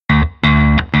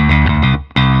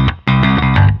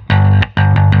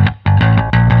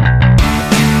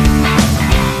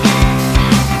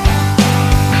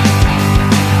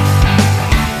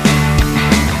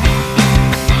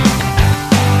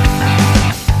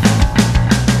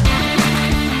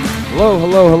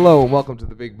Hello, and welcome to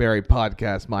the Big Berry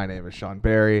Podcast. My name is Sean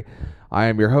Berry. I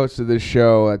am your host of this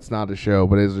show. It's not a show,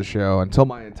 but it is a show until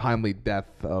my untimely death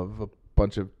of a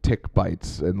bunch of tick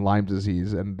bites and Lyme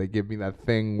disease, and they give me that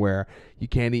thing where you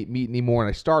can't eat meat anymore, and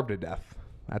I starve to death.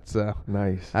 That's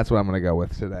nice. That's what I'm going to go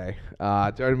with today.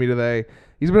 Joining me today,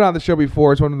 he's been on the show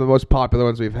before. It's one of the most popular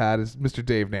ones we've had. Is Mr.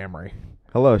 Dave Namry.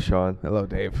 Hello, Sean. Hello,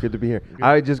 Dave. Good to be here.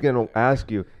 I was just going to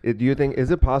ask you, do you think, is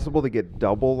it possible to get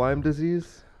double Lyme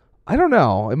disease? I don't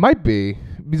know. It might be.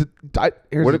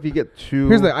 What if you get two?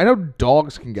 Here's the thing. I know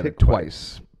dogs can get it tick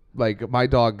twice. Like, my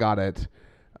dog got it,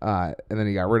 and then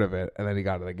he got rid of it, and then he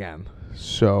got it again.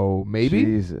 So, maybe.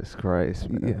 Jesus Christ,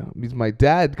 man. Yeah. Because my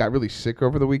dad got really sick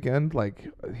over the weekend. Like,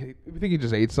 I think he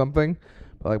just ate something.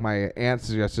 But, like, my aunt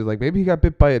suggested, like, maybe he got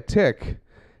bit by a tick.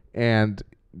 And,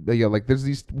 like, there's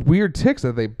these weird ticks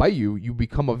that they bite you. You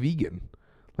become a vegan.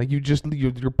 Like,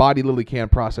 your body literally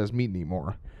can't process meat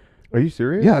anymore. Are you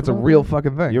serious? Yeah, it's a real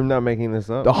fucking thing. You're not making this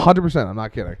up? 100%. I'm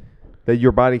not kidding. That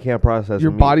your body can't process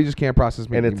Your meat. body just can't process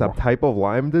meat And it's anymore. a type of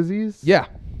Lyme disease? Yeah.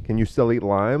 Can you still eat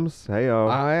limes? Hey-o.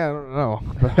 I don't know.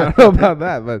 I don't know about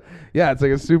that, but yeah, it's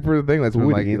like a super thing that's Who been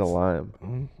would like eat a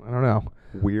lime? I don't know.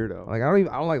 Weirdo. Like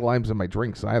I don't like limes in my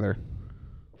drinks either.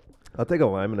 I'll take a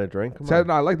lime in a drink. Come So, on.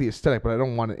 no, I like the aesthetic, but I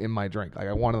don't want it in my drink. Like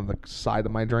I want it on the side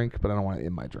of my drink, but I don't want it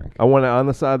in my drink. I want it on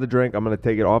the side of the drink. I'm going to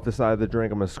take it off the side of the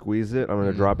drink. I'm going to squeeze it. I'm going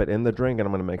to drop it in the drink, and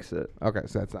I'm going to mix it. Okay,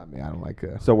 so that's not me. I don't like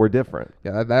So we're different.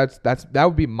 Yeah, that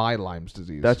would be my Lyme's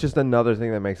disease. That's just another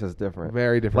thing that makes us different.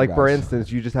 very different. Like, for guys.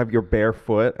 instance, you just have your bare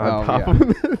foot on top yeah. of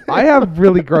it. I have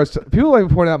really gross. People like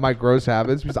to point out my gross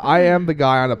habits because I am the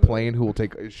guy on a plane who will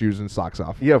take his shoes and socks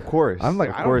off. Yeah, of course. I'm like,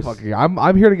 of I course. don't fucking.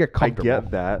 I'm here to get I comfortable.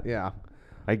 get that. Yeah.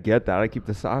 I get that. I keep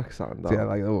the socks on, though. Yeah,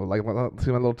 like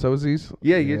see my little toesies.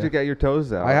 Yeah, you just got your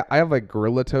toes out. I have like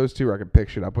gorilla toes too, where I can pick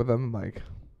shit up with them. Like,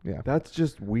 yeah. That's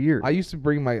just weird. I used to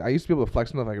be able to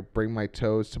flex enough. I could bring my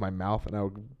toes to my mouth and I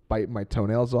would bite my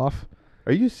toenails off.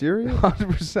 Are you serious?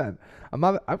 100%. I'm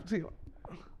not.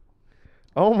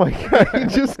 Oh my God! He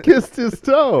just kissed his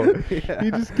toe. Yeah.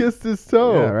 He just kissed his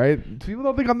toe. Yeah, right. People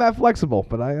don't think I'm that flexible,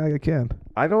 but I can.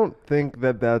 I don't think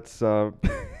that's.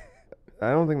 I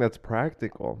don't think that's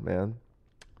practical, man.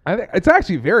 I think it's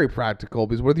actually very practical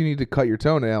because what if you need to cut your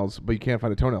toenails, but you can't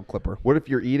find a toenail clipper? What if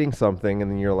you're eating something and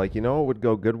then you're like, you know what would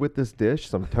go good with this dish?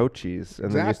 Some toe cheese.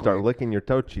 And then you start Exactly. licking your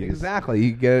toe cheese. Exactly.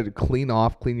 You get it clean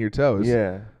your toes.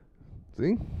 Yeah.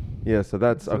 See? Yeah, so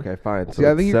that's okay, fine. So See,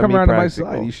 I think you come around to my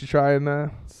semi-practical. side. You should try and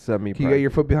can you get your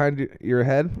foot behind your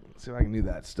head? Let's see if I can do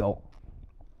that still.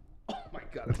 Oh my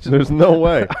God! It's just, There's no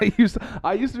way. I used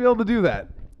to be able to do that.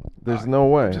 There's no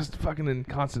way. I'm just fucking in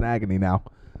constant agony now.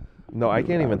 No, I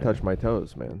can't even touch my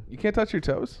toes, man. You can't touch your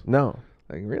toes? No.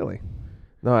 Like really?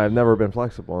 No, I've never been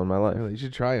flexible in my life. Really? You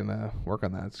should try and work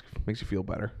on that. It makes you feel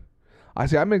better. I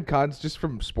see. I'm in cons just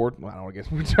from sport. Well, I don't know. I guess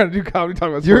we're trying to do comedy. Talk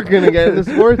about You're sports. gonna get into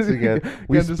sports again.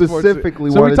 We Get into sports.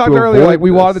 specifically So we wanted talked to earlier. avoid Like we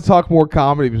this. wanted to talk more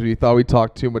comedy because we thought we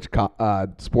talked too much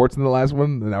sports in the last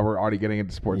one, and now we're already getting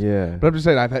into sports. Yeah. But I'm just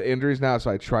saying, I've had injuries now, so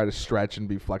I try to stretch and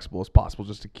be flexible as possible,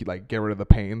 just to get rid of the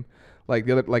pain. Like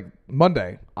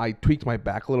Monday, I tweaked my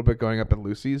back a little bit going up at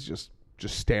Lucy's, just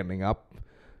standing up.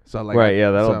 So Right,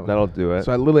 yeah, that'll do it.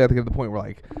 So I literally had to get to the point where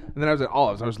and then I was at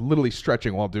Olives. I was literally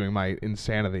stretching while doing my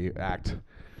insanity act.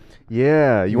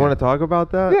 Yeah, you want to talk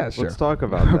about that? Yeah, sure. Let's talk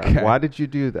about Okay. that. Why did you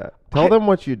do that? Tell them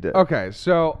what you did. Okay,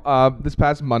 so this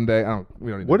past Monday,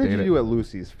 we don't need What to did date you it. do at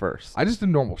Lucy's first? I just did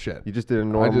normal shit. You just did a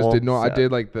normal. I set.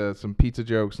 did like some pizza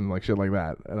jokes and like shit like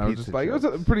that, and I was Pizza just like, it was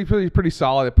jokes. pretty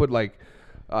solid. I put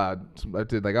I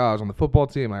did I was on the football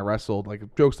team. I wrestled,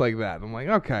 jokes like that. I'm like,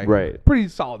 okay, Right. pretty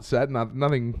solid set.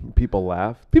 Nothing. People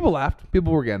laughed. People laughed.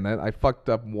 People were getting it. I fucked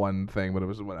up one thing, but it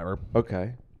was whatever.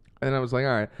 Okay. And I was like,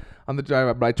 all right, on the drive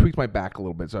up, but I tweaked my back a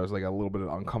little bit, so I was like a little bit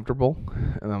uncomfortable.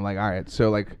 And I'm like, all right,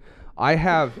 so I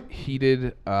have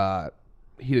heated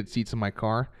seats in my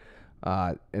car,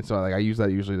 and so I use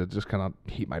that usually to just kind of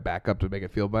heat my back up to make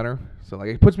it feel better. So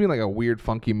it puts me in a weird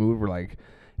funky mood where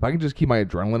if I can just keep my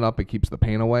adrenaline up, it keeps the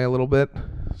pain away a little bit.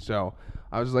 So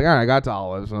I was just like, all right, I got to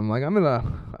Olives, and I'm like,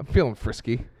 I'm feeling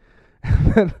frisky.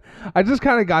 And then I just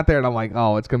kind of got there, and I'm like,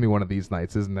 oh, it's gonna be one of these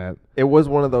nights, isn't it? It was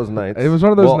one of those nights. It was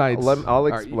one of those nights. I'll All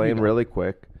right, explain really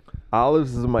quick.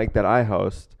 Olives is a mic that I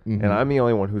host, and I'm the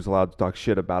only one who's allowed to talk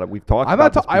shit about it. We've talked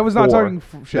about this I was not before. talking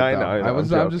shit. Yeah, I though.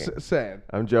 know. I'm just saying.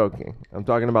 I'm joking. I'm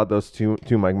talking about those two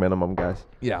mic minimum guys.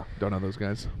 Yeah, don't know those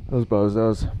guys. Those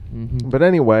bozos. Mm-hmm. But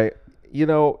anyway,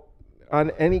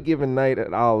 on any given night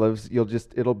at Olives,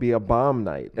 it'll be a bomb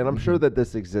night. And I'm sure that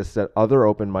this exists at other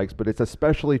open mics, but it's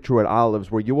especially true at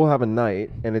Olives, where you will have a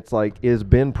night and it's like it has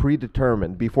been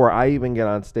predetermined before I even get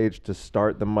on stage to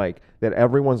start the mic that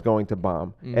everyone's going to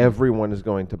bomb. Everyone is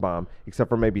going to bomb except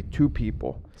for maybe 2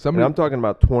 people. And I'm talking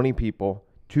about 20 people.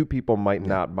 2 people might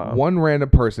not bomb. One random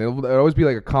person. It'll always be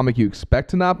like a comic you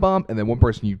expect to not bomb, and then one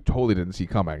person you totally didn't see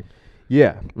coming.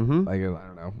 Yeah. Mm-hmm. Like, I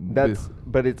don't know.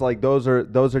 But it's like those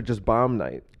are just bomb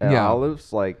night at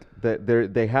Olives. Like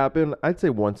they happen, I'd say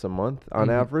once a month on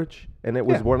average, and it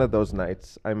was one of those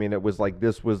nights. I mean, it was like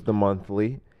this was the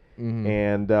monthly,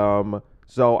 and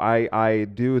so I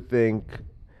do think.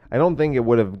 I don't think it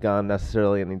would have gone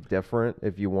necessarily any different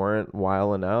if you weren't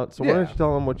wilding out. So why don't you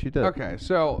tell them what you did? Okay,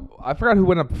 so I forgot who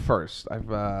went up first.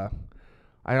 I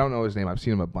don't know his name. I've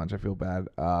seen him a bunch. I feel bad,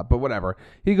 but whatever.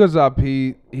 He goes up.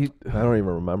 He. I don't even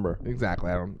remember. Exactly.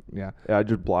 I don't. Yeah. Yeah, I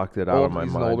just blocked it out of my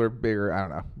mind. He's older, bigger. I don't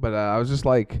know. But I was just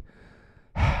like,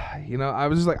 I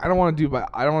was just like, I don't want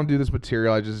to do this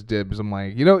material I just did because I'm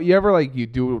like, you ever like you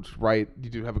do it right, you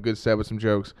do have a good set with some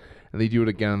jokes. And they do it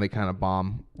again, and they kind of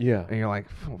bomb. Yeah. And you're like,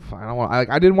 I don't want.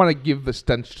 I didn't want to give the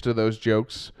stench to those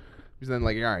jokes, because then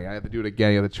like, all right, I have to do it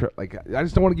again. You have to I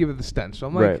just don't want to give it the stench. So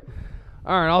I'm like,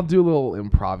 all right, I'll do a little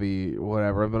improv-y,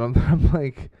 whatever. But I'm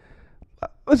like,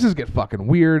 let's just get fucking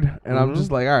weird. And I'm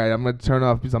just like, all right, I'm gonna turn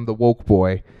off because I'm the woke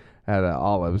boy at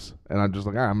Olives, and I'm just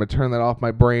like, all right, I'm gonna turn that off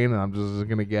my brain, and I'm just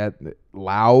gonna get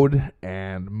loud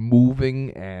and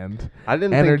moving and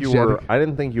energetic. I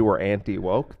didn't think you were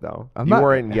anti-woke though. You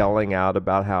weren't yelling out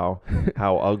about how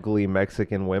ugly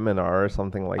Mexican women are or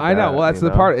something like that. I know. Well, that's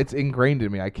the part. It's ingrained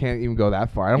in me. I can't even go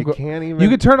that far. Can't even. You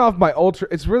could turn off my ultra.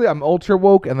 It's really I'm ultra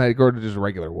woke, and then I go to just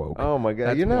regular woke. Oh my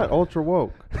god, you're not ultra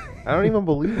woke. I don't even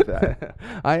believe that.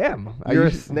 I am. You're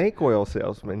a snake oil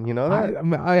salesman. You know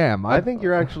that? I am. I think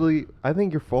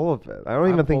you're full of it. I don't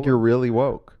even think you're really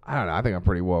woke. I don't know. I think I'm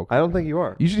pretty woke. I don't think you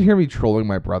are. You should hear me trolling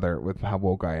my brother with how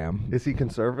woke I am. Is he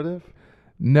conservative?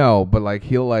 No, but like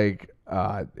he'll like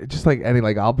just like any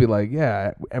like I'll be like,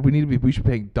 yeah, we should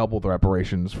pay double the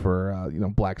reparations for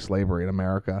black slavery in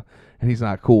America, and he's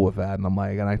not cool with that, and I'm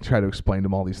like, and I try to explain to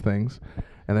him all these things,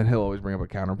 and then he'll always bring up a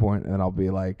counterpoint, and then I'll be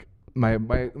like, my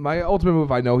ultimate move,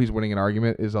 if I know he's winning an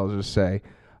argument, is I'll just say,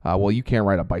 well, you can't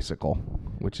ride a bicycle,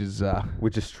 which is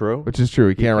true. Which is true.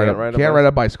 He can't ride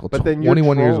a bicycle. But then you're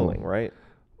 21 trolling, years old, right?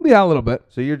 Yeah, a little bit.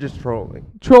 So you're just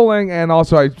trolling, and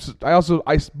also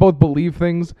I both believe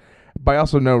things, but I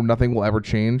also know nothing will ever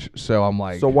change. So I'm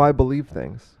like, so why believe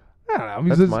things? I don't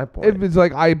know. That's my point. If it's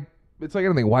like it's like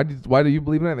anything. Why do you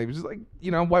believe in anything? It's just like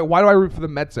why do I root for the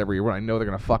Mets every year when I know they're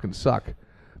gonna fucking suck?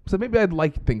 So maybe I'd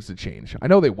like things to change. I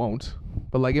know they won't,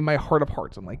 but like in my heart of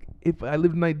hearts, I'm like, if I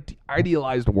live in an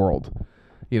idealized world,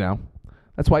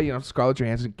 that's why Scarlett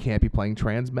Johansson can't be playing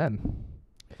trans men.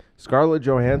 Scarlett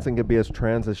Johansson can be as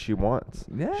trans as she wants.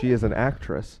 Yeah. She is an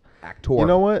actress. Actor. You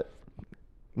know what?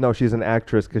 No, she's an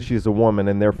actress because she's a woman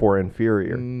and therefore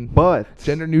inferior. But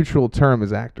gender neutral term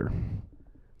is actor.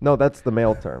 No, that's the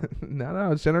male term.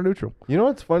 No, it's gender neutral. You know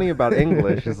what's funny about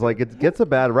English is like it gets a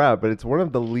bad rap, but it's one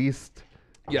of the least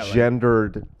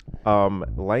gendered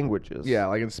languages. Yeah,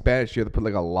 like in Spanish, you have to put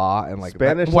like a law and like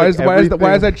Spanish. Why does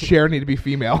that chair need to be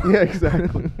female? Yeah,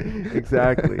 exactly.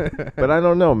 But I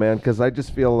don't know, man, because I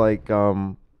just feel like,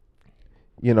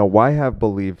 why have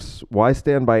beliefs? Why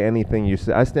stand by anything you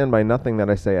say? I stand by nothing that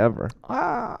I say ever.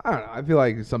 I don't know. I feel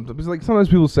like sometimes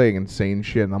people say insane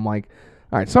shit, and I'm like,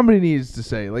 all right, somebody needs to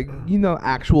say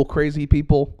actual crazy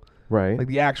people. Right. Like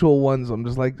the actual ones, I'm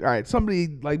just like, all right,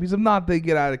 somebody, like, because if not, they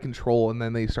get out of control and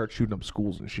then they start shooting up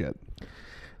schools and shit.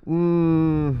 I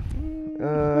don't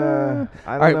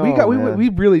know. We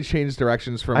really changed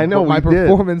directions from my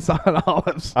performance on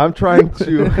Olives. I'm trying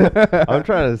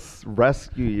to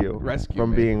rescue you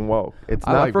from being woke. It's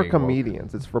not for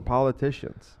comedians. It's for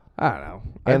politicians. I don't know.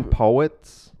 And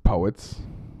poets.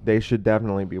 They should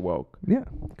definitely be woke. Yeah.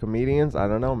 Comedians, I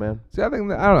don't know, man. See, I don't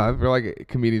know. I feel like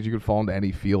comedians, you could fall into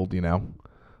any field, Like,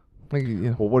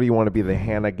 Well, what do you want to be, the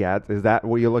Hannah Gadsby? Is that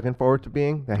what you're looking forward to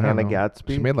being? The Hannah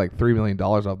Gadsby? She made like $3 million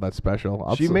off that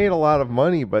special. She made a lot of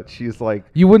money, but she's like...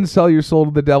 You wouldn't sell your soul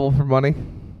to the devil for money?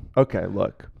 Okay,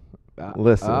 look.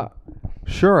 Listen.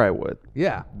 Sure I would.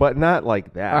 Yeah. But not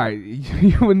like that. All right.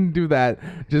 You wouldn't do that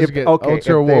just to get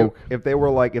ultra woke. If they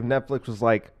were like... If Netflix was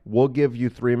like... we'll give you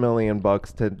 $3 million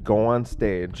to go on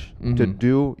stage to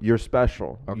do your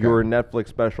special, your Netflix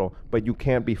special, but you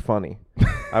can't be funny.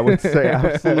 I would say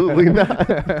absolutely not.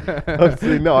 I would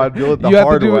say no. I'd do it the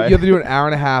hard way. You have to do an hour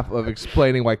and a half of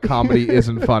explaining why comedy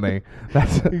isn't funny.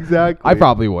 That's exactly. I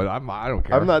probably would. I don't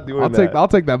care. I'm not doing that. I'll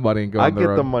take that money and go. I on the get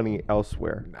road. the money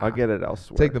elsewhere. I'll get it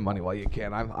elsewhere. Take the money while you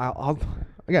can. I'll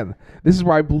again. This is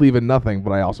where I believe in nothing,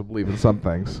 but I also believe in some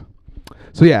things.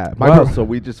 So yeah, so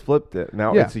we just flipped it.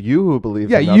 Now it's you who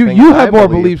believes. Yeah, in nothing. you have more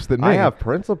beliefs than me. I have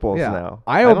principles now.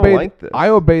 I don't like this. I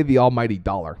obey the almighty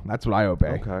dollar. That's what I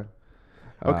obey.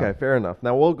 Okay, fair enough.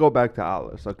 Now we'll go back to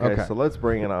Olives. Okay, so let's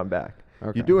bring it on back.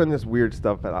 Okay. You're doing this weird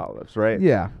stuff at Olives, right?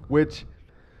 Yeah. Which,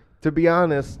 to be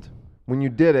honest, when you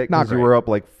did it, because you were up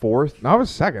like fourth. No, I was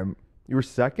second. You were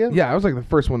second? Yeah, I was like the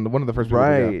first one of the first people.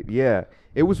 Right, yeah.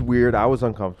 It was weird. I was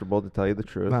uncomfortable, to tell you the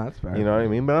truth. No, that's fair. You know what I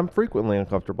mean? But I'm frequently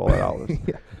uncomfortable at Olives.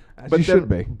 Yeah. But you should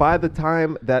be. By the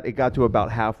time that it got to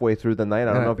about halfway through the night,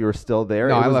 I don't know if you were still there.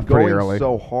 No, it was I left going pretty early.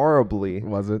 so horribly.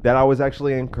 Was it? That I was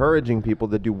actually encouraging people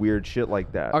to do weird shit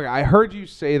like that. Okay, I heard you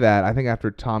say that, I think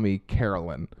after Tommy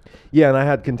Carolyn. Yeah, and I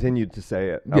had continued to say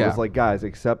it. I Yeah. was like, guys,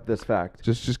 accept this fact.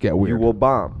 Just get weird. You will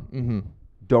bomb. Mm-hmm.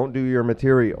 Don't do your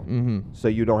material, Mm-hmm. so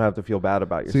you don't have to feel bad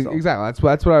about yourself. See, exactly.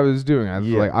 That's what I was doing. I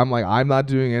was I'm not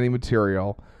doing any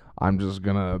material. I'm just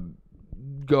gonna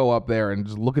go up there and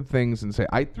just look at things and say,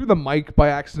 I threw the mic by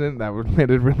accident. That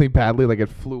landed really badly. Like it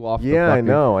flew off. Yeah, I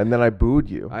know. And then I booed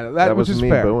you. That was is me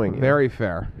fair. booing you. Very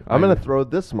fair. I'm gonna throw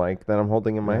this mic that I'm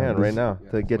holding in my hand right now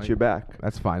to get you back.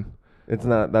 That's fine. It's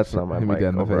not. That's not my Hit me mic dead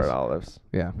in the over face. at Olives.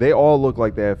 Yeah. They all look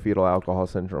like they have fetal alcohol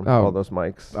syndrome. Oh. All those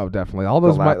mics. Oh, definitely. All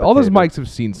those mics have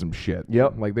seen some shit.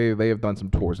 Yep. Like they have done some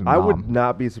tours in I would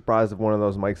not be surprised if one of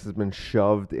those mics has been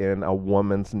shoved in a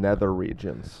woman's nether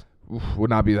regions. Oof, would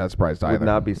not be that surprised either. Would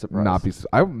not be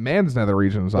surprised. Man's nether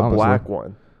regions. The honestly. black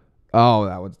one.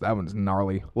 Oh, that one's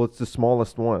gnarly. Well, it's the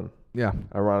smallest one. Yeah.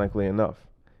 Ironically enough,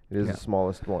 it is the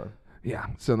smallest one. Yeah.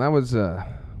 So that was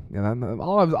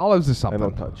olives is something. I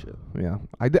don't touch it. Yeah.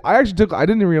 I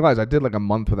didn't even realize I did like a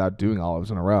month without doing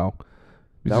olives in a row.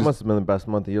 That must have been the best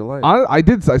month of your life.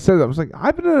 I said I was like,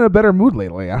 I've been in a better mood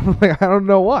lately. I'm like, I don't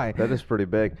know why. That is pretty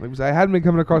big. I hadn't been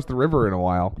coming across the river in a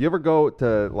while. You ever go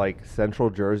to like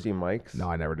Central Jersey Mike's? No,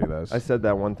 I never do those. I said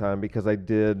that one time because I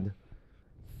did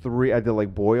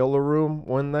like Boiler Room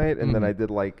one night, and then I did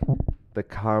like the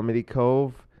Comedy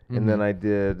Cove, and then I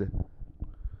did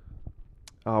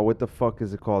what the fuck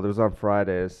is it called? It was on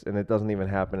Fridays, and it doesn't even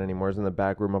happen anymore. It's in the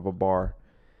back room of a bar.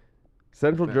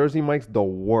 Central Jersey Mike's the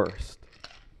worst.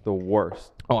 The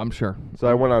worst. Oh, I'm sure. So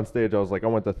I went on stage. I was like, I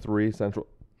went to 3 Central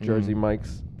Jersey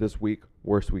Mike's this week.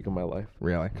 Worst week of my life.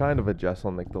 Really? Kind of a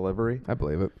Jesselnick delivery. I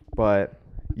believe it. But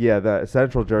yeah, the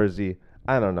Central Jersey,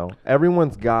 I don't know.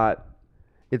 Everyone's got,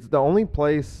 it's the only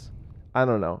place, I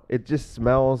don't know. It just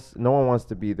smells. No one wants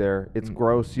to be there. It's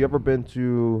gross. You ever been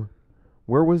to,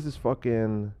 where was this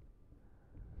fucking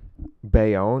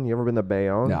Bayonne? You ever been to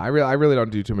Bayonne? No, I really don't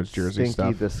do too much Jersey Stinky,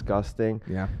 stuff. disgusting.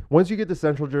 Yeah. Once you get to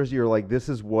Central Jersey, you're like, this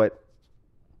is what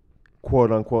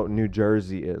quote unquote New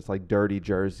Jersey is, like dirty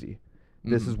Jersey.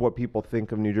 This is what people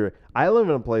think of New Jersey. I live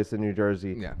in a place in New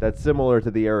Jersey that's similar to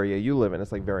the area you live in.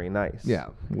 It's like very nice. Yeah,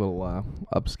 a little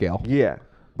upscale. Yeah.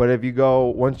 But if you go,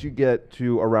 once you get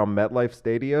to around MetLife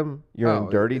Stadium, you're in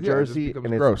dirty Jersey, and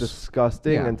gross. it's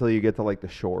disgusting until you get to like the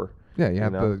shore. Yeah, you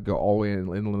have to go all the way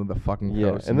inland the fucking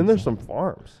coast. And then there's some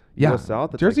farms. Yeah, you go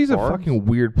south, Jersey's like a farms. fucking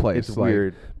weird place. It's like,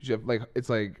 weird. You have, like, it's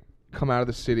like come out of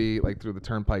the city, like through the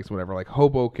turnpikes, whatever, like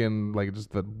Hoboken, like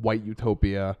just the white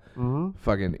utopia,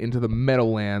 fucking into the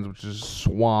Meadowlands, which is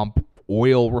swamp,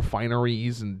 oil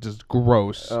refineries, and just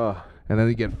gross. And then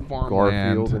you get farmland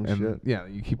Garfield and shit. Yeah,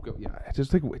 you keep going. Yeah,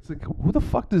 it's like who the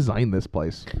fuck designed this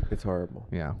place? It's horrible.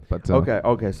 Yeah, but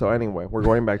okay. So anyway, we're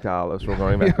going back to Olives. We're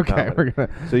going back to comedy.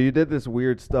 So you did this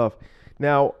weird stuff.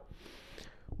 Now,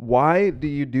 why do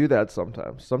you do that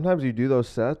sometimes? Sometimes you do those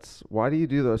sets. Why do you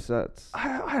do those sets?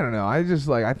 I don't know.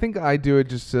 I think I do it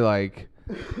just to like.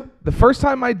 The first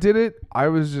time I did it, I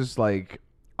was just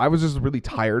really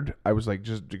tired. I was like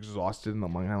just exhausted, and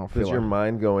I'm like, I don't feel. Does your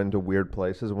mind go into weird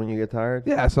places when you get tired?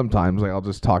 Yeah, sometimes like I'll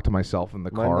just talk to myself in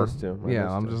the Mine car. does too.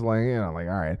 I'm just like, like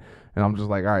all right, and I'm just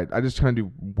like, all right. I just try to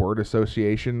do word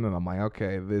association, and I'm like,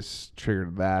 okay, this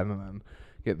triggered that, and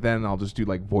then I'll just do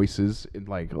like voices and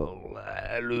like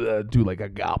do like a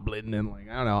goblin, and like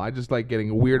I don't know. I just like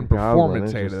getting weird and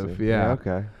performative. Yeah.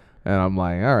 Okay. And I'm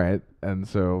like, all right. And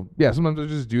so, yeah, sometimes I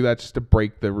just do that just to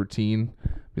break the routine.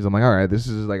 Because I'm like, all right, this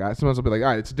is like, sometimes I'll be like, all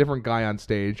right, it's a different guy on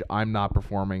stage. I'm not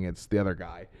performing. It's the other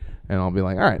guy. And I'll be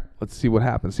like, all right, let's see what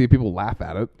happens. See if people laugh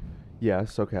at it.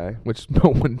 Yes. Okay. which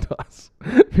no one does.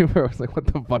 People are like, what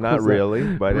the fuck? Not was that?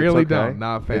 really, but Really it's okay. don't.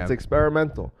 Not a fan. It's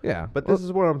experimental. Yeah. But this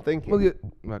is what I'm thinking Well, you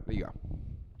go.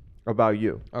 about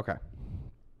you. Okay.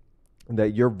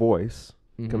 That your voice,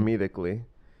 Mhm. comedically,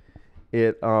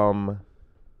 it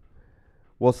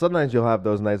well, sometimes you'll have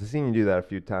those nights. I've seen you do that a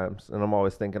few times, and I'm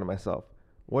always thinking to myself,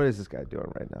 what is this guy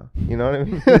doing right now? You know what I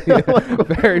mean?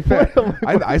 Very fair.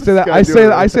 I say that. guy I doing say that.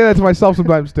 right I say that to myself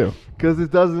sometimes too. Because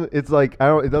it doesn't. It's like I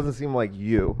don't. It doesn't seem like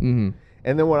you. Mm-hmm.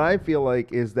 And then what I feel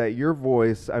like is that your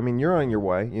voice. I mean, you're on your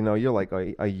way. You know, you're like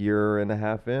a year and a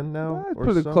half in now, or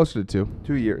Put it so? closer to 2.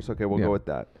 2 years. Okay, we'll Yeah. go with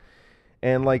that.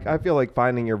 And like I feel like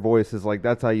finding your voice is like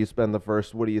that's how you spend the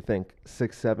first. What do you think?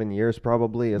 6-7 years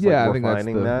probably is Yeah, I like think that's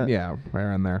refining that. Yeah, right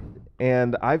around there.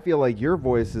 And I feel like your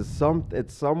voice is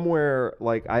it's somewhere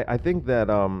like I think that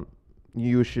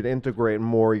you should integrate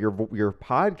more your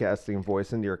podcasting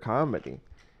voice into your comedy.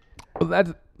 Well,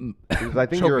 that's. Because I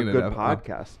think you're a choking good it up.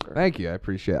 podcaster. Thank you. I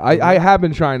appreciate it. I have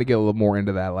been trying to get a little more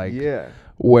into that. Like, Yeah.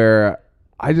 where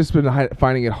I just been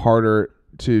finding it harder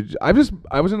to. I was in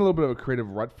a little bit of a creative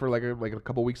rut for like a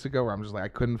couple weeks ago, where I'm just like I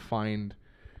couldn't find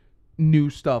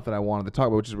new stuff that I wanted to talk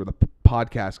about, which is where the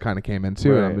podcast kind of came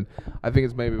into. Right. And I think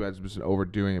it's maybe I was just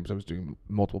overdoing it because I was doing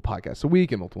multiple podcasts a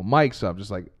week and multiple mics. So I'm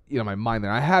just like, my mind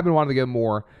there. I have been wanting to get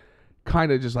more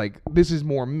kind of just like, this is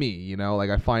more me, like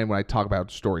I find when I talk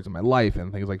about stories in my life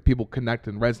and things like people connect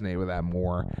and resonate with that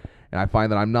more. And I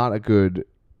find that I'm not a good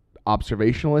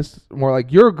observationalist, more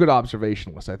like you're a good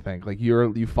observationalist. I think like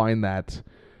you find that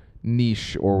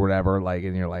niche or whatever, like,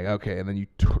 and you're like, okay. And then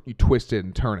you twist it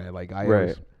and turn it. Like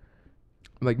always,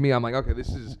 like me, I'm like, okay, this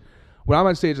is when I'm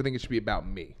on stage. I think it should be about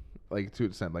me, like to an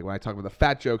extent. Like when I talk about the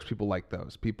fat jokes, people like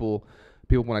those. People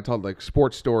when I talk like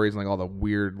sports stories and like all the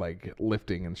weird like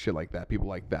lifting and shit like that, people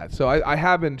like that. So I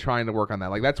have been trying to work on that.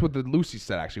 Like that's what the Lucy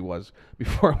set actually was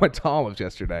before I went to Olives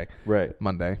yesterday. Right.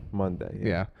 Monday.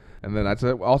 Yeah. And then that's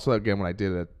also again when I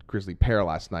did a Grizzly Pear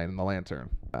last night in the Lantern.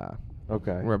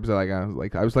 Okay. Where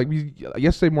I was like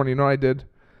yesterday morning. You know what I did?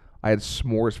 I had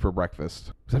s'mores for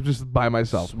breakfast. I'm just by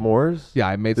myself. S'mores? Yeah,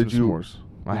 I made some s'mores.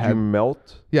 Did you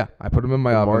melt? Yeah, I put them in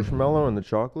my oven. Marshmallow and the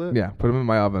chocolate? Yeah, put them in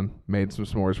my oven. Made some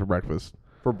s'mores for breakfast.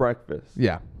 For breakfast?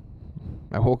 Yeah.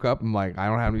 I woke up. I'm like, I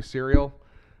don't have any cereal.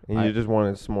 And you just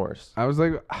wanted s'mores? I was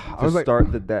like,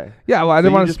 start the day. Yeah, well, I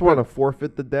didn't want to just want to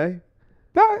forfeit the day?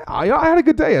 No, I had a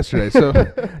good day yesterday. So,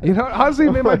 honestly,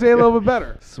 it made my day a little bit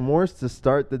better. S'mores to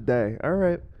start the day. All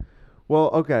right. Well,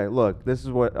 okay, look, this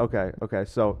is what, okay.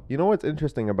 So, you know what's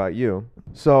interesting about you?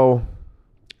 So,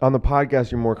 on the podcast,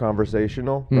 you're more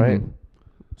conversational, right?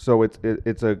 So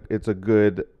it's a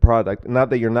good product. Not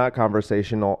that you're not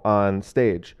conversational on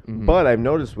stage, but I've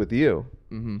noticed with you,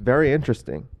 very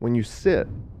interesting. When you sit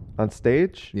on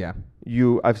stage,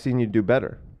 I've seen you do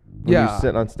better. When you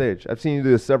sit on stage, I've seen you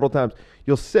do this several times.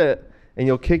 You'll sit and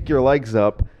you'll kick your legs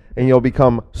up and you'll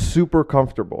become super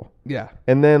comfortable. Yeah,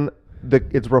 and then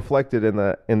it's reflected in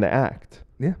the act.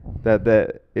 Yeah,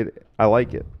 I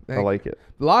like it. Thank I like it.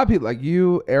 A lot of people like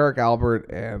you, Eric Albert,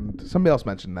 and somebody else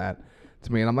mentioned that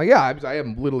to me, and I'm like, yeah, I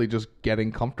am literally just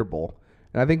getting comfortable.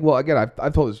 And I think, well, again,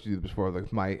 I've told this to you before,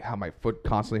 like how my foot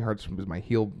constantly hurts because my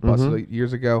heel busted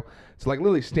years ago. So like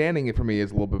literally standing it for me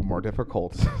is a little bit more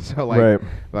difficult. So like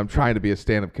I'm trying to be a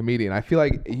stand-up comedian. I feel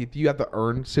like you have to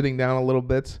earn sitting down a little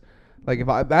bit. Like if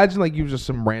I imagine like you just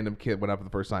some random kid went up for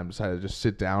the first time and decided to just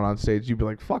sit down on stage, you'd be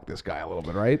like, fuck this guy a little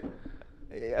bit, right?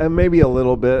 Maybe a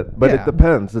little bit, but it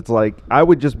depends. It's like I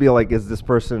would just be like, is this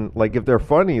person like if they're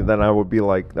funny, then I would be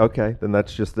like, okay, then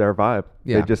that's just their vibe.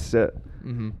 Yeah. They just sit.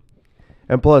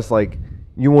 And plus, like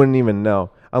you wouldn't even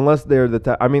know unless they're the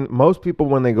type. I mean, most people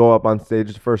when they go up on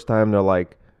stage the first time, they're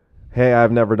like, hey,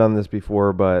 I've never done this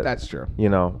before, but that's true.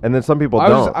 And then some people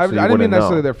don't. I didn't mean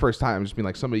necessarily their first time. I just mean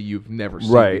like somebody you've never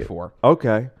seen before.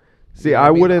 Okay. See, I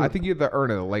wouldn't. I think you have to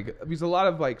earn it. Like, because a lot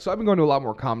of like, so I've been going to a lot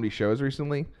more comedy shows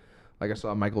recently. Like I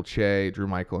saw Michael Che, Drew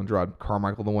Michael, and Gerard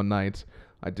Carmichael the one night.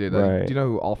 I did. Do you know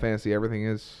who All Fantasy Everything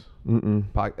is? It's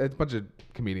a bunch of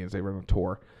comedians. They were on a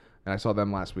tour, and I saw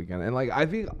them last weekend. And like, I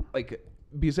think like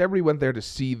because everybody went there to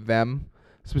see them,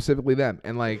 specifically them,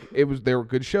 and like they were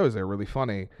good shows. They were really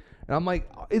funny. And I'm like,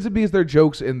 is it because they're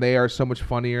jokes and they are so much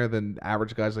funnier than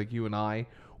average guys like you and I?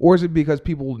 Or is it because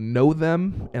people know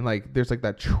them and like there's like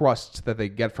that trust that they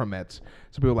get from it?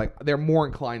 So people are like they're more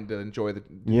inclined to enjoy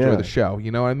the show.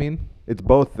 You know what I mean? It's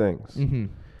both things.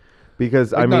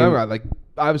 Because like, like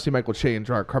obviously Michael Che and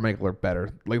Gerard Carmichael are better.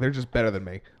 Like they're just better than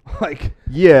me. Like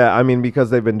I mean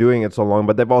because they've been doing it so long,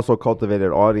 but they've also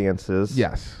cultivated audiences.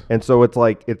 Yes. And so it's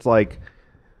a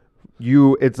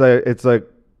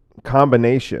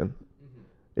combination.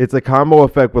 It's a combo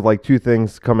effect with like two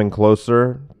things coming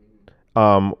closer.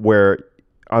 where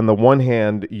on the one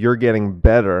hand you're getting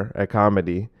better at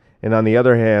comedy, and on the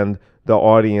other hand the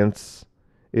audience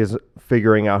is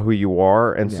figuring out who you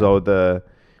are, and so the,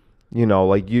 you know,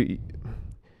 like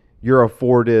you're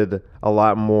afforded a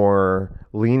lot more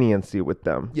leniency with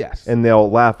them. Yes. And they'll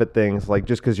laugh at things like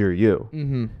just because you're you.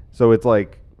 Mm-hmm. So it's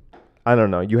like, I don't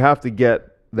know. You have to get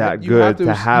that You good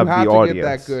to have the audience. Get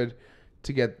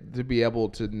that good to be able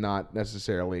to not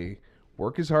necessarily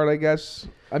work as hard, I guess.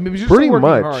 I mean, you're Pretty still working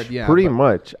much. hard. Yeah. Pretty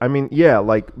much. I mean, yeah,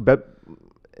 like, but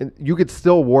you could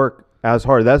still work as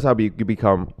hard. That's how you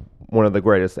become one of the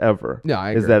greatest ever. Yeah,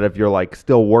 I Is agree. that if you're like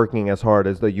still working as hard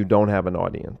as though you don't have an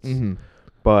audience. Mm-hmm.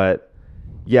 But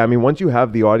yeah, I mean, once you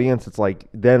have the audience, it's like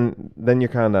then you're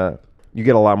kind of, you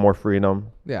get a lot more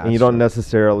freedom. Yeah, and you that's don't true.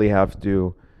 necessarily have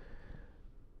to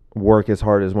work as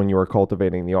hard as when you were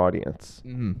cultivating the audience.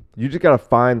 Mm-hmm. You just gotta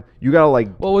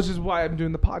like, Well, which is why I'm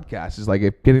doing the podcast. Is like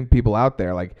if getting people out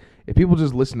there. Like if people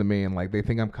just listen to me and like they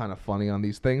think I'm kind of funny on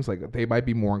these things, like they might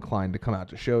be more inclined to come out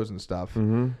to shows and stuff.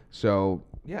 mm-hmm. So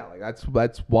yeah, like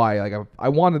that's why like I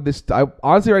wanted this. I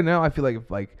honestly right now I feel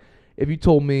like if you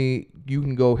told me you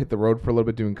can go hit the road for a little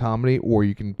bit doing comedy or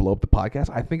you can blow up the podcast,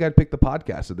 I think I'd pick the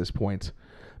podcast at this point.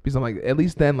 Because I'm like, at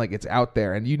least then, like, it's out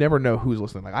there, and you never know who's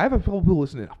listening. Like, I have a couple people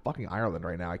listening in fucking Ireland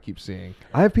right now. I keep seeing,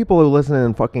 I have people who listen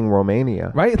in fucking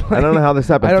Romania. right? I don't know how this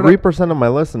I happened. don't know. 3% of my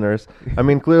listeners. I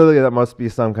mean, clearly that must be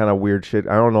some kind of weird shit.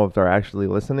 I don't know if they're actually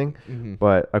listening, Mhm.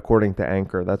 but according to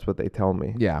Anchor, that's what they tell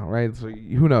me. Yeah, right. So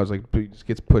who knows? Like, it just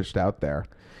gets pushed out there.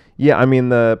 Yeah, I mean,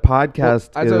 the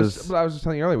podcast Well, is I was just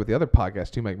telling you earlier with the other podcast,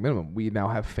 Two Make Minimum. We now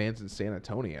have fans in San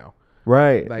Antonio,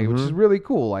 right, like, which is really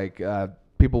cool. Like,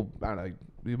 people, I don't know,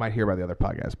 you might hear about the other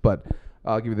podcast, but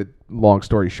I'll give you the long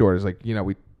story short. Is like, you know,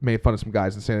 we made fun of some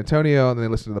guys in San Antonio, and then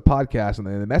they listened to the podcast, and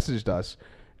then they messaged us,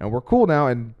 and we're cool now.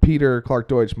 And Peter Clark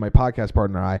Deutsch, my podcast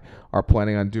partner, and I are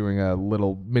planning on doing a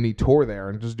little mini tour there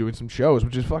and just doing some shows,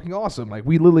 which is fucking awesome. Like,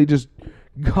 we literally just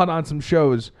got on some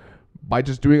shows by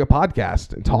just doing a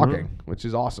podcast and talking, which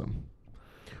is awesome.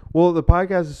 Well, the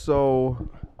podcast is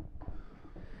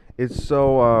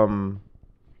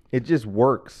it just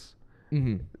works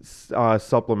Mm-hmm.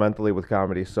 supplementally with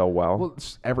comedy so well. Well,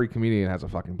 every comedian has a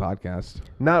fucking podcast.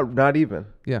 Not even.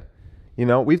 Yeah. You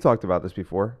know, we've talked about this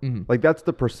before. Mhm. Like, that's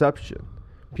the perception.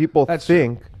 People That's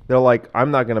think they're like, I'm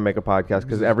not going to make a podcast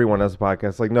because everyone has a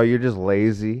podcast. Like, no, you're just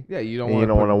lazy. Yeah, you don't and want you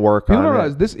don't want to work People on don't it.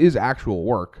 realize this is actual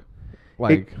work.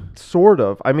 Like, Sort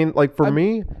of. I mean, like, for I'm-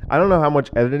 me, I don't know how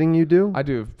much editing you do. I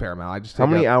do a fair amount. I just How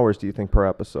take many out- hours do you think per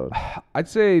episode? I'd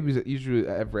say usually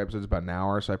every episode is about an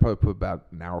hour, so I probably put about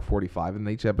an hour 45 in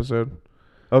each episode.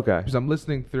 Okay. Because I'm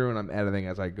listening through and I'm editing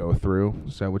as I go through,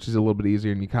 so which is a little bit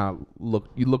easier. And you kind of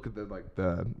look at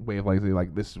the wavelength,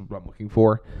 like this is what I'm looking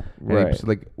for. And Right. so,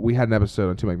 like we had an episode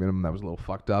on Two Make Minimum that was a little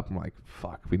fucked up. I'm like,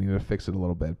 fuck, we need to fix it a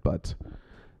little bit. But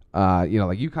you know,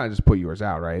 like you kind of just put yours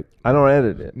out, right? I don't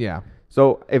edit it. Yeah.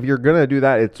 So if you're going to do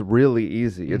that, it's really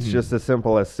easy. It's Mhm. just as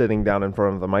simple as sitting down in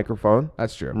front of the microphone.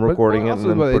 That's true. I'm recording it and also,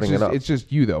 then but putting it's it just, up. It's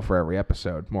just you though for every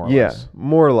episode, more or Yeah, less.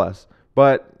 more or less.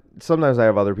 But sometimes I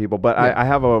have other people. But Yeah. I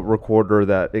have a recorder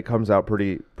that it comes out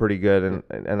pretty good, and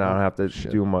I don't have to Shit.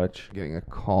 do much. Getting a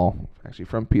call actually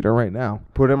from Peter right now.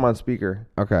 Put him on speaker.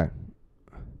 Okay.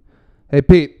 Hey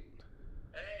Pete.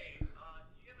 Hey, did you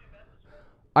get my message?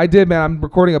 I did, man. I'm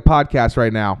recording a podcast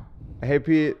right now. Hey,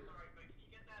 Pete. Sorry, but can you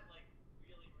get that like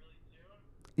really soon?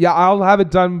 Yeah, I'll have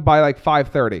it done by like 5:30.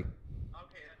 Okay, that's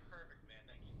perfect, man.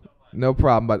 Thank you so much. No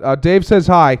problem. But Dave says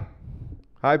hi.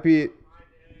 Hi, Pete. Bye,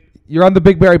 Dave. You're on the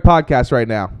Big Berry podcast right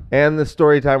now. And the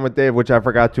story time with Dave, which I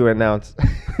forgot to announce.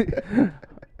 Like minimum.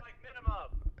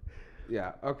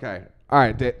 Yeah. Okay. All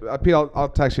right, Dave. Pete, I'll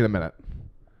text you in a minute.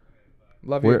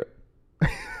 Love you. Where-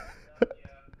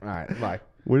 All right. Bye.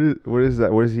 What is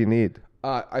that? What does he need?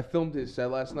 I filmed his set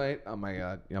last night on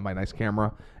my my nice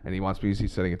camera, and he wants me to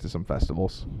setting it to some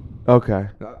festivals. Okay.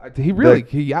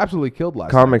 He absolutely killed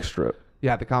last night. Comic strip.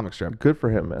 Yeah, the comic strip. Good for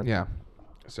him, man. Yeah.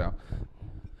 So.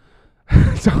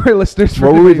 Sorry, listeners.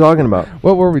 What were we talking about?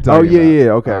 What were we Oh, talking about?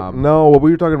 yeah. Okay. No, well, we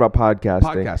were talking about podcasting.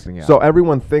 Podcasting, yeah. So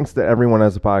everyone thinks that everyone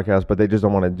has a podcast, but they just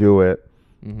don't want to do it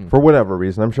Mhm. for whatever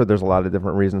reason. I'm sure there's a lot of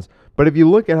different reasons. But if you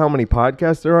look at how many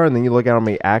podcasts there are, and then you look at how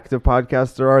many active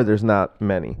podcasts there are, there's not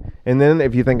many. And then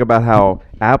if you think about how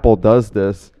Apple does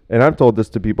this, and I've told this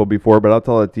to people before, but I'll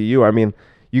tell it to you. I mean,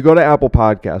 you go to Apple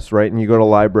Podcasts, right, and you go to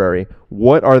library.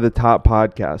 What are the top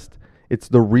podcasts? It's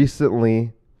the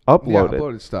recently Yeah, uploaded.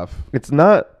 uploaded stuff. It's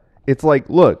not. It's like,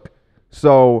 look,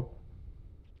 so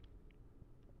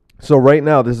right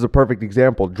now this is a perfect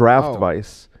example. Draft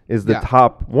Vice is the Yeah.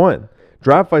 top one.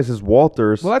 Draft Vice is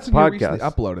Walter's Well, that's when you recently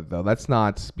podcast. uploaded though. That's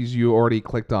not because you already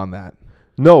clicked on that.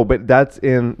 No, but that's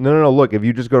in no. Look, if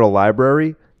you just go to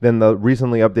library, then the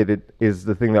recently updated is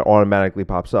the thing that automatically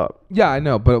pops up. Yeah, I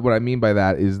know, but what I mean by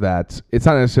that is that it's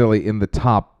not necessarily in the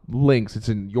top links. It's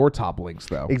in your top links,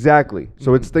 though. Exactly.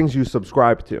 So it's things you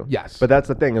subscribe to. Yes. But that's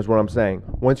the thing, is what I'm saying.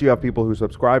 Once you have people who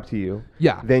subscribe to you,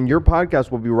 Yeah. then your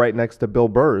podcast will be right next to Bill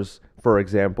Burr's, for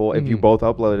example, if you both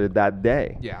uploaded that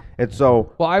day. Yeah. And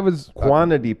so Well, I was.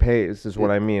 quantity pays is what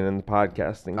I mean in the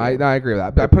podcasting. I agree with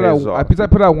that. I It put out pays off. because I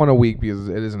put out one a week because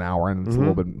it is an hour and it's a Mm-hmm.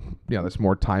 little bit there's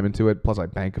more time into it. Plus I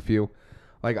bank a few.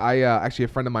 Like I actually a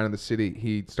friend of mine in the city,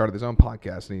 he started his own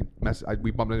podcast and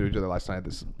we bumped into each other last night at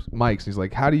this Mike's. And he's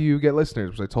like, "How do you get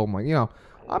listeners?" Which I told him like,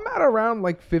 I'm at around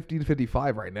like 50 to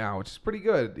 55 right now, which is pretty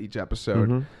good each episode.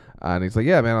 Mm-hmm. And he's like,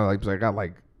 "Yeah, man, I got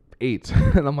like 8."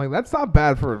 And I'm like, "That's not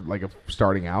bad for like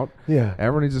starting out." Yeah.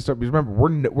 Everyone needs to start because remember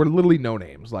we're literally no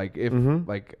names. Like if Mm-hmm.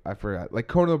 like I forgot like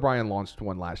Conan O'Brien launched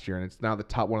one last year and it's now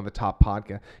one of the top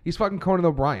podcasts. He's fucking Conan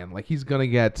O'Brien. Like he's gonna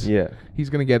get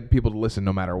people to listen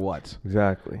no matter what.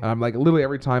 Exactly. And I'm like literally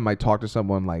every time I talk to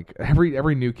someone, like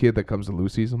every new kid that comes to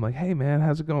Lucy's, I'm like, "Hey man,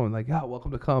 how's it going?" Like, "Yeah,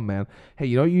 welcome to come, man. Hey,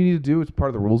 you know what you need to do? It's part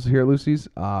of the rules here at Lucy's.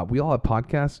 We all have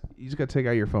podcasts. You just gotta take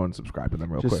out your phone and subscribe to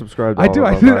them real Just quick." subscribe to I all do. of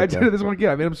I our did. I did podcasts. it this one again.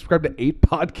 I made him subscribe to 8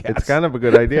 podcasts. It's kind of a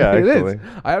good idea, It actually. is.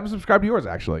 I haven't subscribed to yours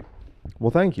actually.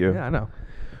 Well, thank you. Yeah, I know.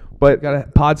 But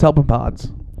Got pods helping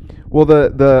pods. well,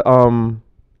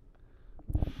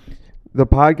 the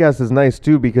podcast is nice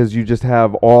too because you just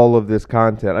have all of this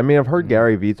content. I mean, I've heard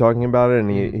Gary Vee talking about it,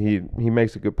 and he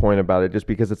makes a good point about it. Just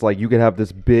because it's like you could have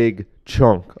this big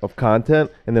chunk of content,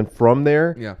 and then from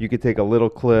there, Yeah. you could take a little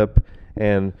clip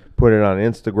and put it on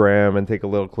Instagram, and take a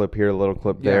little clip here, a little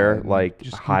clip there, and like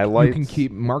just highlights. You can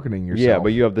keep marketing yourself. Yeah, but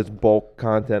you have this bulk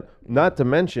content. Not to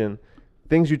mention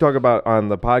things you talk about on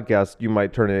the podcast, you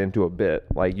might turn it into a bit.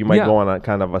 Like you might Yeah. go on a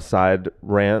kind of a side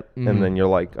rant, and then you're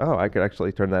like, oh, I could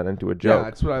actually turn that into a yeah, joke.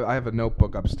 that's what I have a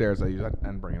notebook upstairs I use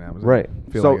and bring it Amazon. Right.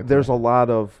 Feel So like it there's today. a lot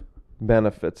of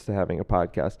benefits to having a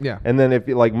podcast. Yeah. And then if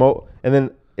you like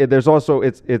there's also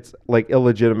it's like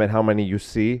illegitimate how many you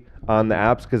see on the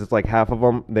apps because it's like half of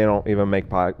them they don't even make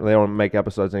they don't make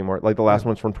episodes anymore. Like the last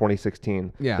one's from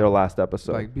 2016. Yeah. Their last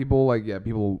episode. like people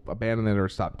abandon it or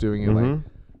stop doing it. Like, Mhm.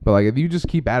 but like if you just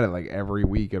keep at it like every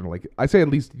week and like I say at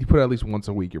least you put it at least once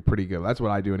a week, you're pretty good. That's what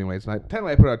I do anyways. And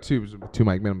technically I put out two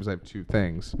mic minimums. I have 2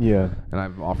 things. Yeah. And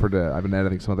I've been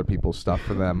editing some other people's stuff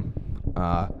for them.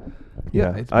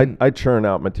 Yeah, it's I, been- I churn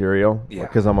out material Yeah.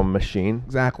 because I'm a machine.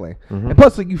 Exactly. Mhm. And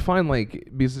plus, like, you find, like,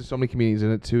 because there's so many comedians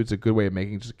in it, too, it's a good way of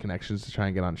making just connections to try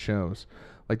and get on shows.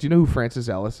 Like, do you know who Francis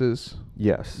Ellis is?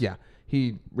 Yes. Yeah.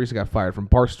 He recently got fired from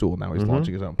Barstool. Now he's Mhm.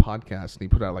 launching his own podcast. And he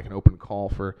put out, like, an open call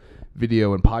for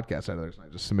video and podcast editors. And I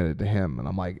just submitted to him. And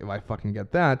I'm like, if I fucking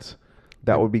get that,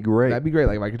 That would be great. that'd be great.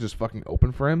 Like, if I could just fucking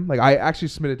open for him. Like, I actually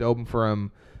submitted to open for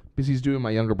him because he's doing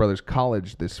my younger brother's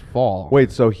college this fall.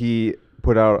 Wait, so he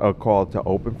put out a call to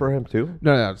open for him too?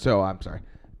 No. So I'm sorry.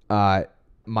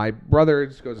 My brother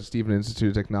just goes to Stephen Institute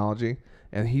of Technology,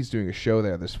 and he's doing a show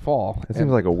there this fall. It And-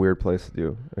 seems like a weird place to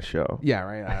do a show. yeah,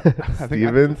 right. I think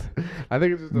Stevens, I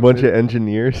think it's just a bunch of bit-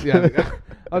 engineers. Yeah,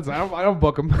 I don't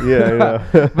book them. Yeah, I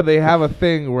know. But they have a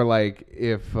thing where, like,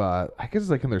 if I guess it's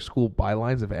like in their school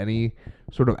bylines, if any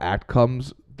sort of act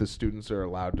comes, the students are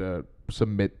allowed to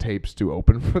submit tapes to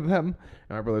open for them.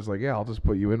 And my brother's like, "Yeah, I'll just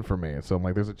put you in for me." And so I'm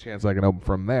like, "There's a chance I can open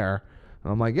from there."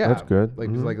 And I'm like, "Yeah, That's good. Like,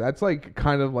 'cause, Mhm. like that's like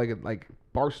kind of like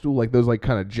Barstool, like those like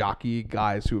kind of jockey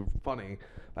guys who are funny.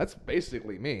 That's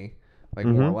basically me, like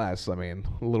more or Mhm. less. I mean,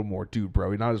 a little more dude, bro.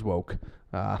 You're not as woke.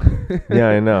 Yeah,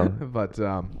 I know. But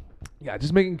yeah,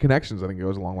 just making connections, I think,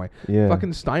 goes a long way. Yeah.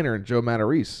 Fucking Steiner and Joe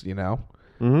Matarese, you know?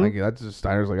 Mhm. Like, that's just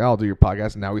Steiner's like, I'll do your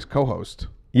podcast, and now he's co-host.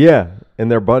 Yeah,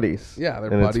 and they're buddies. Yeah,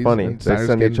 they're and buddies, it's funny. and They Steiner's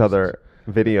send each getting- other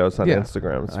videos on Yeah,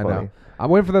 Instagram. It's I funny. know. I'm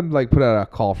waiting for them to, like, put out a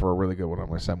call for a really good one. I'm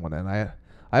going to send one in. I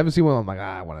haven't seen one. I'm like,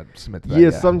 I want to submit to that Yeah,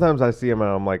 yet. sometimes I see them and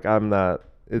I'm like, I'm not.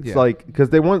 It's Yeah. like, because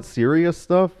they want serious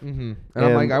stuff. Mm-hmm. And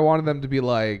I'm like, And- I wanted them to be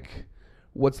like,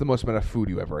 what's the most amount of food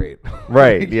you ever ate?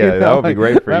 Right, Like, yeah, you that know, would be like,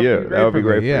 great for that'd you. That would be me,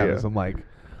 great for yeah, you. 'cause I'm like,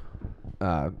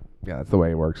 yeah, that's the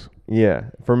way it works. Yeah.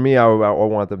 For me, I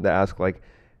want them to ask, like,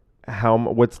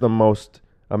 what's the most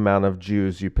amount of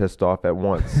Jews you pissed off at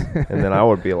once? And then I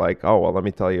would be like, oh, well, let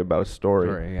me tell you about a story.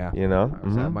 Story, yeah. You know? I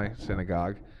was at Mhm. my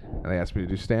synagogue, and they asked me to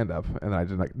do stand-up, and I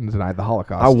denied the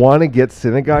Holocaust. I want to get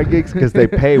synagogue gigs because they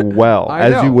pay well, I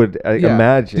as know. you would Yeah.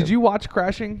 imagine. Did you watch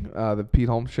Crashing, the Pete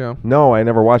Holmes show? No, I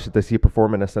never watched it. Does he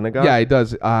perform in a synagogue? Yeah, he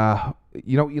does.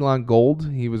 You know Elon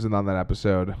Gold? He was in on that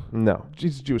episode. No.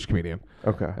 He's a Jewish comedian.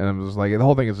 Okay. And I'm just like, the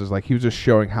whole thing is just like, he was just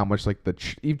showing how much like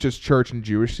even just church and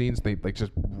Jewish scenes, they like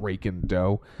just rake in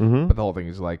dough. Mhm. But the whole thing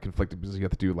is like conflicted because you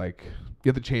have to do like You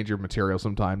have to change your material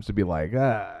sometimes to be like,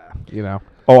 you know.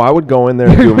 Oh, I would go in there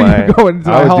and do my. You go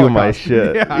into I the would do my Holocaust.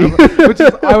 shit. Yeah, which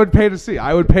is I would pay to see.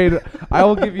 I will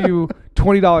give you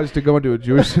 $20 to go into a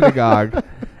Jewish synagogue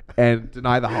and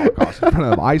deny the Holocaust in front of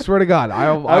them. I swear to God, I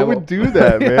I will would do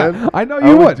that, Yeah, man. I know I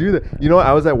you would would. do that. You know what?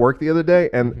 I was at work the other day,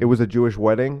 and it was a Jewish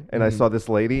wedding, and I saw this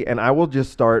lady, and I will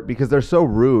just start because they're so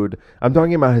rude. I'm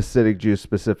talking about Hasidic Jews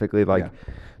specifically, like.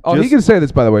 Yeah. Oh, he just- can say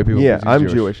this, by the way, people. Yeah, because he's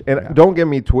I'm Jewish, and Yeah. don't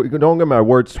get my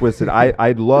words twisted.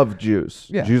 I love Jews.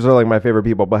 Yeah. Jews are like my favorite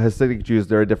people, but Hasidic Jews,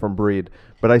 they're a different breed.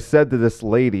 But I said to this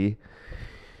lady,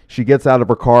 she gets out of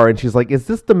her car and she's like, "Is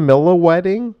this the Miller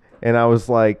wedding?" And I was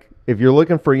like, "If you're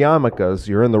looking for yarmulkes,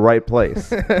 you're in the right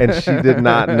place." And she did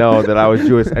not know that I was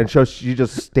Jewish, and so she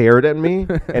just stared at me,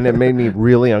 and it made me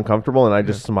really uncomfortable. And I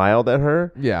just smiled at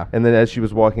her. Yeah. And then as she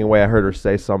was walking away, I heard her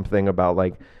say something about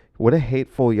like, "What a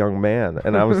hateful young man,"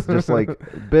 and I was just like,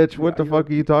 "Bitch, what the fuck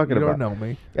are you talking You about?" don't know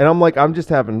me. And I'm like, I'm just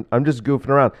goofing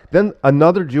around. Then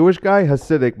another Jewish guy,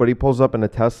 Hasidic, but he pulls up in a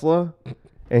Tesla,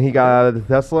 and he got out of the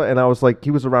Tesla, and I was like, he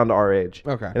was around our age.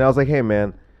 Okay. And I was like, "Hey,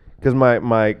 man," because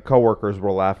my coworkers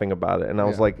were laughing about it, and I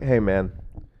was Yeah. like, "Hey, man,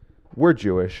 we're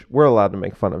Jewish. We're allowed to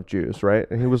make fun of Jews, right?"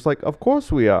 And he was like, "Of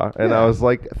course we are." And I Yeah. was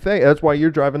like, that's why you're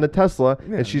driving the Tesla,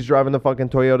 Yeah. and she's driving the fucking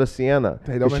Toyota Sienna.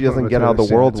 Hey, 'Cause make she fun doesn't of get how Toyota the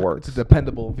Sienna. world It's works. It's a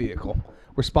dependable vehicle.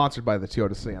 We're sponsored by the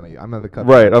Toyota Sienna. I'm going to cut.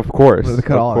 Right, of course. I'm going to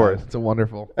cut all Of of course. that. It's a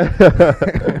wonderful.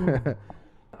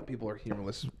 People are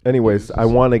humorless. Anyways, Users. I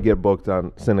want to get booked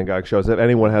on synagogue shows. If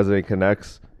anyone has any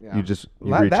connects, Yeah. you reach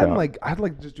that out. like I'd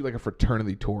like to just do like a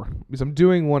fraternity tour because I'm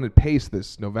doing one at Pace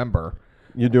this November.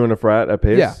 You're doing a frat at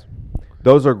Pace? Yeah.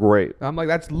 Those are great. I'm like,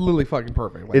 that's literally fucking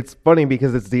perfect. Like, It's funny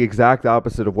because it's the exact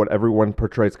opposite of what everyone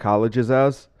portrays colleges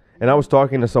as. And I was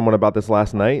talking to someone about this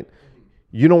last night.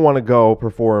 You don't want to go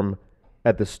perform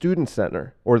at the student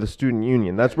center or the student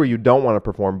union. That's where you don't want to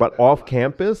perform. But off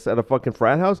campus at a fucking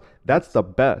frat house, that's the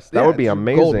best. That yeah, would be it's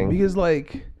amazing. golden because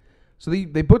like, so they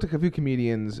booked a few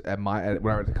comedians when I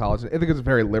went to college. I think it's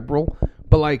very liberal,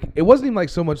 but like it wasn't even like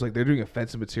so much like they're doing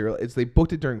offensive material. It's they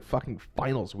booked it during fucking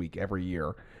finals week every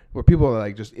year, where people are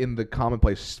like just in the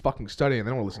commonplace fucking studying.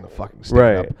 They don't want to listen to fucking stand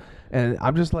up. Right. And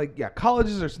I'm just like, yeah,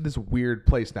 colleges are this weird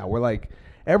place now where like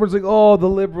everyone's like, oh, the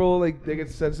liberal, like they get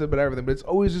sensitive about everything, but it's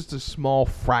always just a small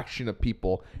fraction of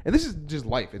people. And this is just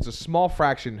life. It's a small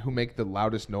fraction who make the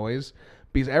loudest noise.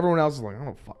 Because everyone else is like, I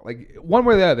don't fuck. Like, one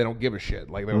way or the other, they don't give a shit.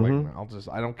 Like, they're like,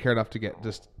 I don't care enough to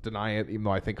just deny it, even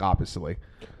though I think oppositely.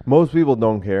 Most people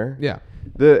don't care. Yeah.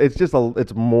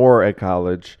 It's more at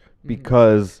college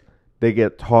because they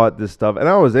get taught this stuff. And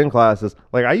I was in classes.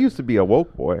 Like, I used to be a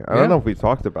woke boy. I Yeah. don't know if we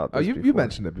talked about Oh, this you before.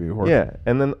 mentioned it before. Yeah,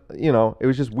 and then it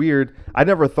was just weird. I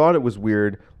never thought it was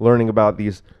weird learning about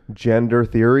these gender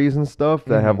theories and stuff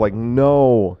that have like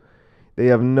they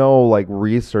have no like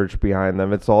research behind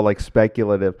them. It's all like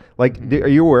speculative. Like, are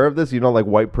you aware of this? Like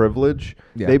white privilege.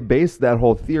 Yeah. They based that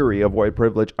whole theory of white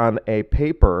privilege on a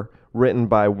paper written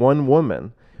by one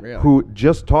woman Really? who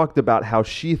just talked about how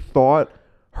she thought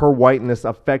her whiteness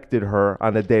affected her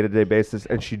on a day-to-day basis,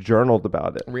 and she journaled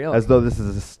about it Really? as though this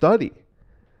is a study.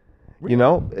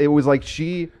 It was like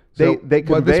they But this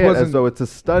convey it as wasn't- though it's a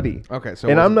study. Okay, so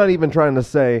and it I'm wasn't- not even trying to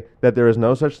say that there is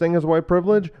no such thing as white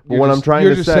privilege. But You're what I'm just- trying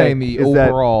you're to just say saying the is that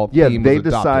overall yeah, theme they was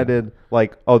adopted. decided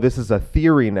like, oh, this is a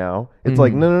theory now. It's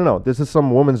like no, this is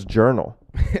some woman's journal.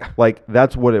 Yeah. Like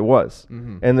that's what it was.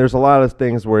 And there's a lot of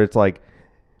things where it's like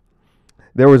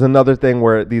there was another thing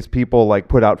where these people like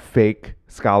put out fake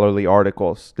scholarly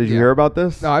articles. Did you Yeah. hear about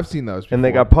this? No, I've seen those before. And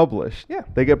they got published. Yeah.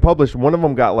 They get published. One of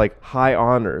them got like high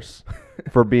honors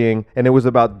for being, and it was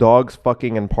about dogs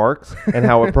fucking in parks and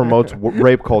how it promotes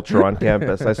rape culture on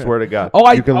campus. I swear to God.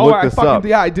 You can look this up.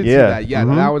 Yeah, I did see that. Yeah,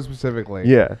 mhm. that was specifically.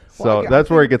 Yeah. So Well, I that's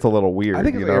where it think- gets a little weird. I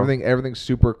think you it's know? like everything's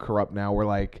super corrupt now. Where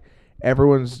like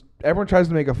everyone tries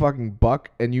to make a fucking buck,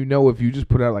 and if you just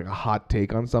put out like a hot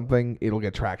take on something, it'll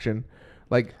get traction.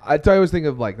 Like I always think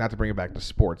of like, not to bring it back to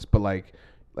sports, but like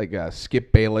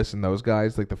Skip Bayless and those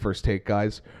guys, like the First Take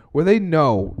guys, where they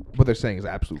know what they're saying is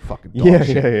absolute fucking dog Yeah,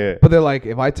 shit. yeah. But they're like,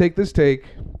 if I take this take,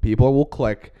 people will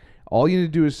click. All you need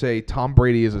to do is say Tom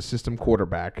Brady is a system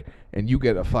quarterback, and you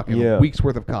get a fucking week's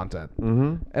worth of content.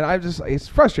 Mm-hmm. And it's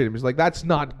frustrating because like that's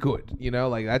not good,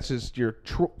 like that's just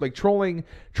trolling.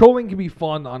 Trolling can be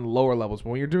fun on lower levels, but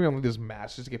when you're doing it with this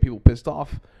mass just to get people pissed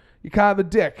off, you're kind of a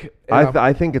dick.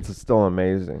 I think it's still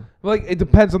amazing. Like it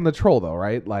depends on the troll though,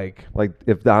 right? Like Like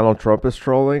if Donald Trump is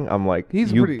trolling, I'm like,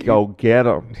 He's you pretty- go get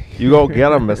him. You go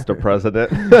get him, Mr.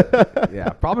 President. yeah,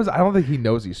 problem is I don't think he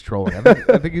knows he's trolling. I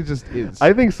think he just is.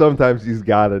 I think sometimes he's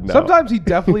got to know. Sometimes he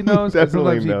definitely knows, and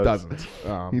Definitely sometimes knows. he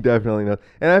doesn't. He definitely knows.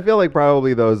 And I feel like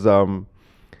probably those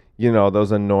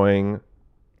those annoying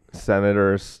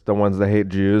senators, the ones that hate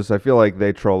Jews, I feel like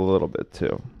they troll a little bit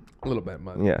too. A little bit,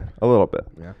 but Yeah, a little bit.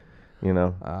 yeah. You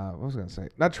know. What was I gonna say?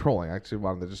 Not trolling. I actually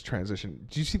wanted to just transition.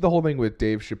 Did you see the whole thing with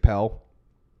Dave Chappelle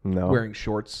No. wearing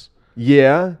shorts?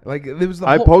 Yeah. Like there was the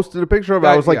I whole, posted a picture of it.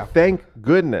 I was like, yeah. thank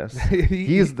goodness.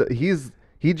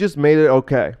 He just made it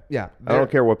okay. Yeah, I don't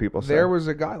care what people say. There was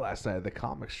a guy last night at the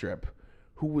comic strip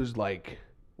who was like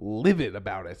livid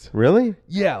about it. Really?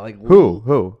 Yeah, like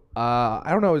Who? I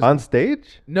don't know. On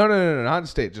stage? No, not on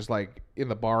stage. Just like in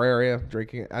the bar area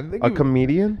drinking. I think A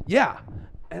comedian? Yeah,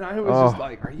 and I was just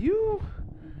like, "Are you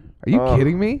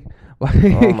kidding me?" Like,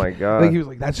 Oh my God. Like he was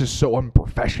like, "That's just so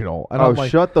unprofessional." And Oh, I'm like,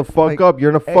 shut the fuck like, up.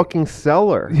 You're in a hey, fucking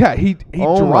cellar. Yeah, he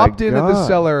Oh my dropped into the God.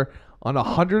 cellar on a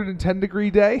 110-degree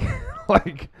day,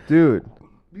 like. Dude,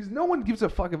 Because no one gives a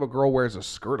fuck if a girl wears a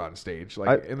skirt on stage,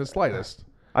 like in the slightest.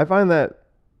 I find that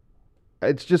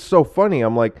it's just so funny.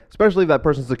 I'm like, especially if that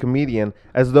person's a comedian,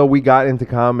 as though we got into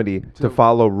comedy to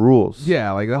follow rules.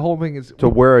 Yeah, like the whole thing is To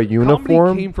wear a uniform.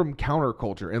 Comedy came from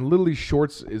counterculture, and literally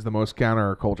shorts is the most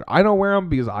counterculture. I don't wear them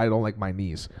because I don't like my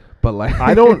knees, but like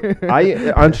I don't.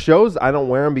 On shows I don't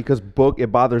wear them because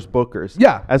it bothers bookers.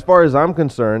 Yeah. As far as I'm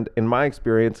concerned, in my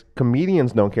experience,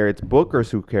 comedians don't care. It's bookers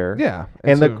who care. Yeah,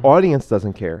 And the so- audience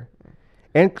doesn't care.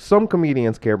 And some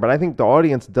comedians care, but I think the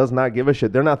audience does not give a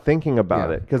shit. They're not thinking about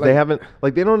Yeah. it because Like- they haven't,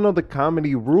 they don't know the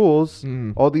comedy rules,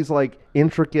 Mm. all these like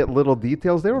intricate little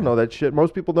details. They don't know that shit.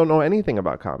 Most people don't know anything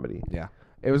about comedy. Yeah.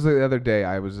 It was the other day.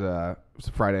 I was it was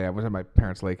Friday. I was at my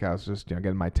parents' lake house, just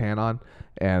getting my tan on,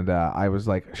 and I was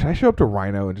like, should I show up to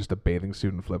Rhino in just a bathing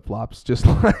suit and flip flops? Just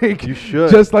like You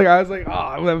should. Just like I was like,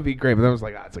 oh, that would be great. But then I was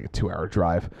like, it's like a 2-hour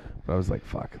drive. But I was like,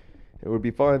 fuck, It would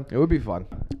be fun. it would be fun.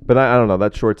 But I don't know,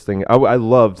 that shorts thing. I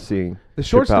loved seeing The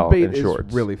shorts Chappelle debate in is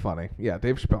shorts. really funny. Yeah,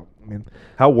 Dave Chappelle. I mean,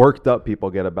 How worked up people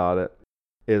get about it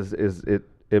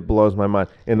it blows my mind.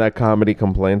 In that comedy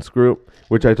complaints group,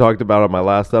 which I talked about on my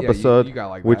last you episode, got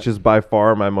like which that. is by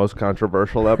far my most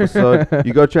controversial episode.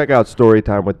 You go check out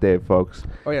Storytime with Dave, folks.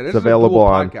 Oh yeah, this It's is a available cool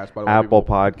on podcast, by the way, Apple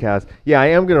people. Podcasts. Yeah, I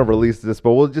am going to release this,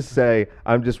 but we'll just say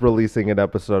I'm just releasing an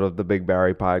episode of the Big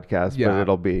Barry podcast, Yeah. but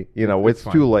it'll be, It's it's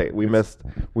too fine. late. We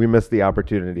missed the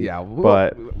opportunity. Yeah,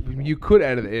 but you could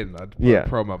edit it in a yeah.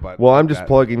 promo, but Well, I'm just that-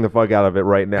 plugging the fuck out of it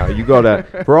right now. You go to,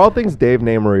 for all things Dave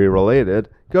Namery related,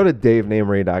 go to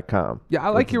davenamery.com. Yeah, I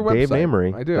like It's your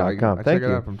website. I do. I davenamery.com. check Thank it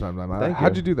you. out from time to time. Thank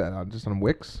How'd you. you do that? Just on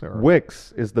Wix? Or?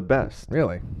 Wix is the best.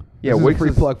 Really? Yeah, This is Wix a free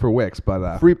is- plug for Wix,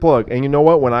 but Free plug. And you know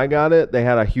what? When I got it, they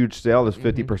had a huge sale. There's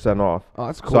 50% off. Oh,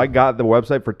 that's So cool. I got the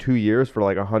website for 2 years for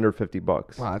like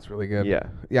 $150. Wow, that's really good. Yeah.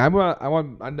 Yeah,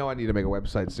 I know I need to make a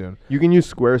website soon. You can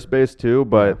use Squarespace too,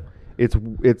 but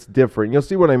it's different. You'll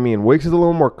see what I mean. Wix is a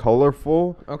little more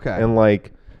colorful. Okay. And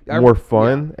like I- more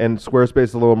fun, and Squarespace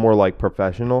is a little more like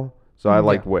professional. So I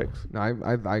liked Wix. No,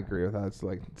 I agree with that.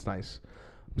 It's nice.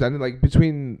 Then like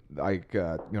between like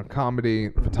comedy,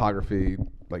 photography,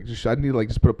 like I need to like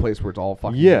just put a place where it's all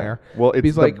fucking Yeah. there. Well, it's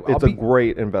Because, the, like, it's a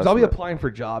great 'cause investment. I'll be applying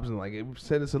for jobs and like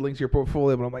send us a link to your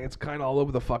portfolio, but I'm like it's kind of all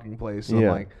over the fucking place. So Yeah.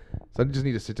 I'm like, so I just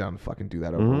need to sit down and fucking do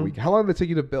that over a Mhm. week. How long did it take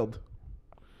you to build?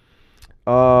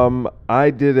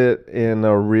 I did it in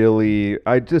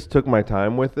I just took my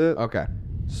time with it. Okay.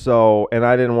 So, and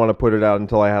I didn't want to put it out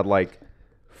until I had like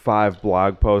 5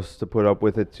 blog posts to put up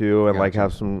with it too, and like Gotcha.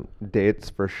 have some dates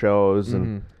for shows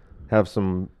and have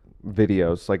some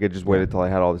videos. Like I just waited till I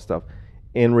had all this stuff.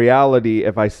 In reality,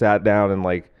 if I sat down and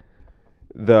like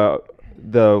the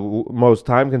most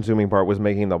time consuming part was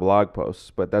making the blog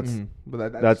posts, but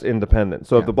But that's independent.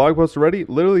 So if Yeah. the blog post is ready,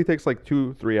 literally takes like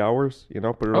 2-3 hours, put it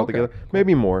all Okay, together. cool.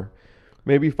 Maybe more.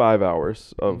 Maybe 5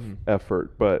 hours of Mm-hmm.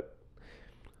 effort, but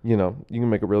you can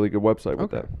make a really good website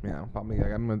with okay. that. Yeah, probably.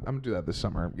 Like, I'm gonna do that this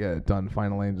summer. Get it done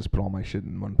finally, and just put all my shit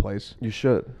in one place. You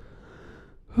should.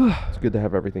 It's good to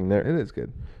have everything there. It is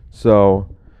good. So,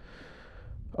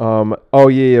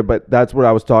 but that's what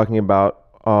I was talking about.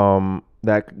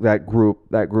 That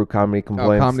group comedy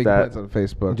complaints. Comedy that complaints on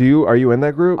Facebook. are you in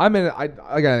that group? I'm in.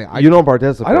 I you don't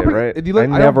participate, I don't. right? If you look,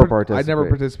 I never participate. participate. I never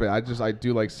participate. I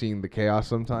do like seeing the chaos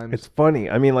sometimes. It's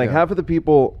funny. I mean, like Yeah. half of the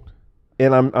people,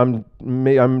 and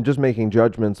I'm just making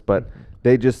judgments, but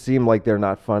they just seem like they're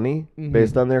not funny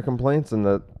based on their complaints and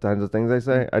the kinds of things they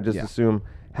say. I just Yeah. assume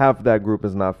half that group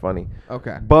is not funny.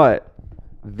 okay. But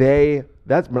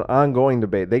that's been ongoing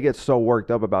debate. They get so worked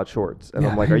up about shorts. And Yeah,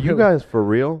 I'm like, are you really. guys for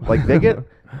real? Like they get,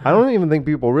 I don't even think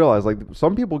people realize, like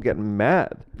some people get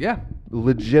mad, Yeah.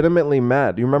 legitimately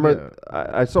mad. You remember,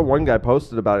 I saw one guy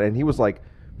posted about it and he was like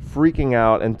freaking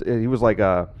out, and he was like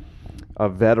a a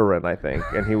veteran, I think,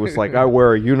 and he was like, I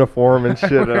wear a uniform and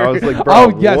shit, and I was like, bro,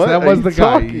 oh yes, what that are was you the guy.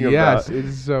 talking Yes, about? it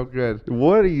is so good.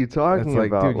 What are you talking It's like,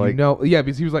 about? dude, yeah,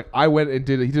 because he was like, I went and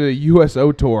he did a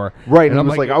USO tour. Right, and I'm he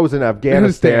was like, I was in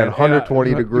Afghanistan,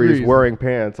 120 degrees, wearing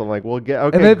pants. I'm like, well, okay,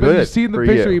 and then, but good you see in the for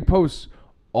picture you. he posts,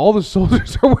 all the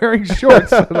soldiers are wearing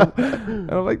shorts.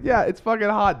 And I'm like, yeah, it's fucking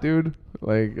hot, dude.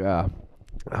 Like,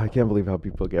 I can't believe how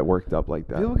people get worked up like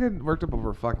that. people get worked up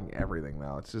over fucking everything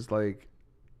now. It's just like,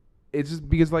 it's just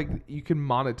because like you can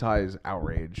monetize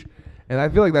outrage, and I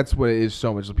feel like that's what it is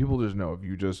so much. So people just know if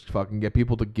you just fucking get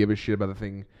people to give a shit about the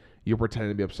thing you're pretending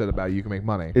to be upset about, you can make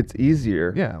money. It's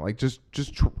easier. Yeah, like just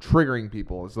triggering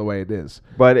people is the way it is.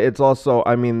 But it's also,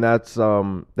 I mean, that's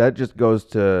that just goes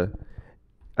to,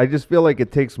 I just feel like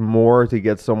it takes more to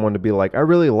get someone to be like, I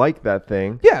really like that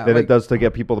thing, Yeah, than like- it does to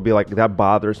get people to be like, that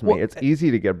bothers me. Well, It's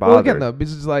easy to get Well, bothered. again, though,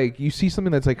 because it's like you see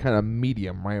something that's like kind of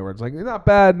medium, right? Where it's like not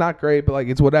bad, not great, but like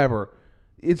it's whatever.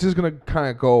 It's just gonna kind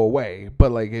of go away.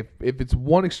 But like if it's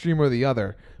one extreme or the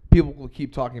other, people will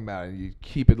keep talking about it. And you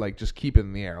keep it like just keep it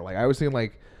in the air. Like I was thinking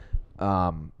like,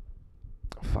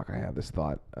 fuck, I have this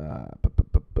thought.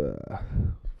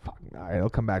 Fuck, all right, it'll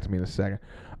come back to me in a second.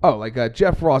 Oh, like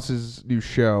Jeff Ross's new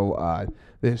show,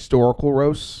 the historical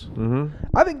roasts. Mm-hmm.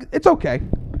 I think it's okay.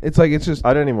 It's like it's just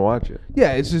I didn't even watch it.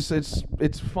 yeah, it's just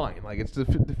it's fine. Like it's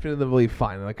definitively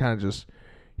fine. And I kind of just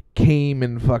came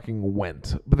and fucking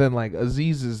went. But then like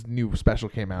Aziz's new special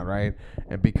came out, right?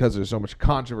 And because there's so much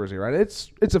controversy, right?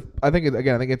 It's I think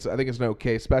it's an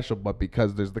okay special, but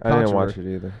because there's the I didn't controversy, watch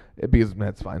it either. because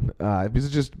that's fine. Because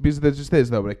it just is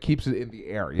though, but it keeps it in the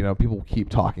air. You know, people keep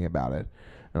talking about it,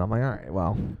 and I'm like, all right,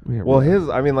 well, here we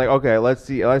go. I mean, like, okay, let's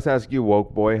ask you,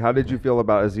 woke boy, how did you feel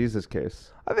about Aziz's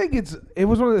case? I think it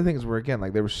was one of the things where again,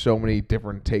 like there were so many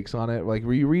different takes on it. Like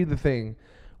where you read the thing,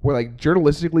 where like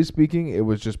journalistically speaking, it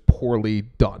was just poorly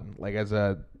done. Like as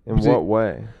a In what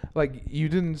way? like you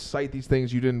didn't cite these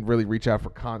things, you didn't really reach out for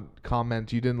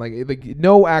comment, you didn't like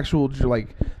no actual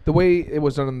like the way it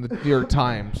was done in the New York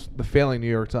Times, the failing New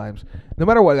York Times. No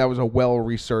matter what, that was a well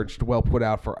researched, well put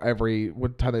out for every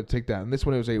time they take that. And this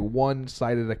one, it was a one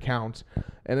sided account,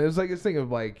 and it was like this thing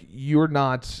of like you're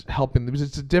not helping because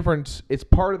it's a different. It's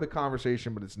part of the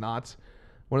conversation, but it's not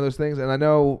one of those things. And I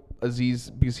know Aziz,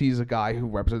 because he's a guy who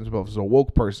represents himself as a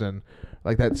woke person,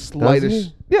 like that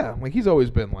slightest, yeah, like he's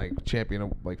always been like champion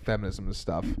of like feminism and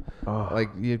stuff. Oh, Like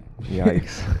you,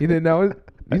 yikes. you didn't know it?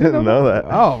 I You didn't know that.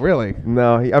 Oh, really?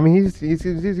 No, I mean,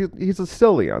 he's a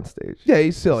silly on stage. Yeah,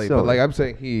 he's silly, but Silly. like I'm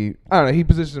saying, I don't know, he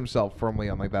positions himself firmly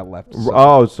on like that left side.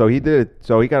 Oh, so he did it.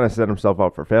 So he kind of set himself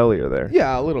up for failure there.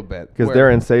 Yeah, a little bit. Because Where-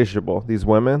 they're insatiable. These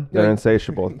women, they're Yeah.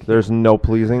 insatiable. There's no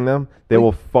pleasing them. They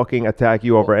will fucking attack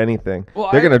you over anything. well,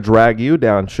 They're I- gonna drag you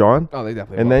down, Sean. Oh, they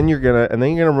definitely. And will. then you're gonna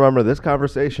remember this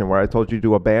conversation where I told you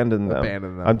to abandon them.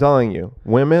 Abandon them. I'm telling you,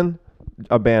 women,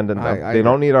 abandon them. I they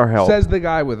don't need our help. says the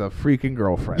guy with a freaking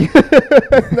girlfriend.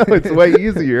 No, it's way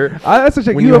easier. That's such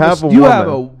a When you you have have a, a you have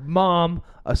a woman. mom,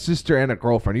 a sister, and a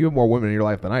girlfriend. You have more women in your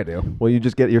life than I do. Well, you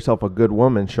just get yourself a good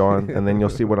woman, Sean, and then you'll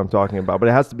see what I'm talking about. But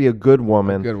it has to be a good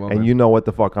woman, good woman. and you know what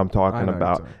the fuck I'm I talking know what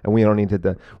about, you're saying. and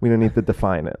we don't need to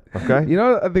define it. Okay? You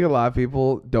know, I think a lot of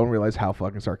people don't realize how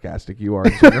fucking sarcastic you are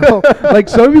in general. Like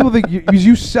some people think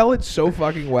you sell it so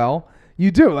fucking well.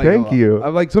 You do. Like, Thank you.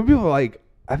 I'm like some people are like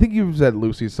I think you said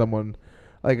Lucy. Someone's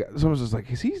just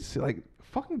like, is he like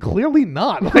fucking clearly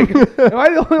not? Like, am I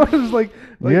the only one who's like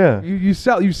Yeah. You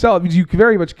sell it. You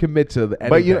very much commit to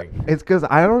anything. But it's because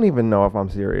I don't even know if I'm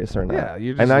serious or not. yeah,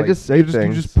 you just and like, I just say you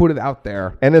things. You just put it out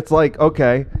there. And it's like,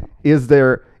 okay,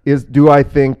 do I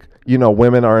think,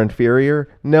 women are inferior?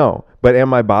 No. But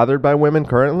am I bothered by women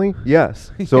currently?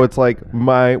 Yes. So it's like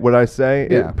what I say,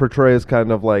 Yeah. it portrays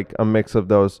kind of like a mix of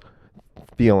those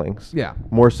feelings. Yeah.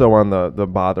 More so on the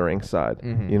bothering side.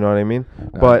 Mhm. You know what I mean?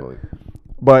 Absolutely.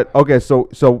 But okay,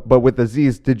 but with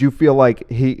Aziz, did you feel like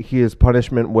his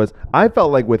punishment was? I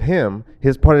felt like with him,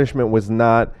 his punishment was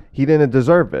not. He didn't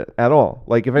deserve it at all.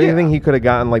 Like if anything, Yeah. he could have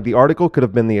gotten like the article could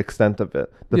have been the extent of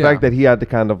it. The Yeah. fact that he had to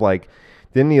kind of like,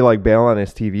 didn't he like bail on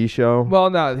his TV show? Well,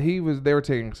 no, they were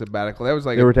taking a sabbatical. That was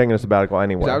like They were taking a sabbatical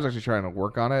anyway. 'cause I was actually trying to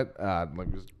work on it.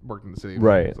 Like just worked in the city.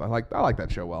 Right. I like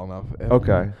that show well enough.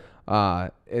 Okay.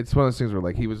 It's one of those things where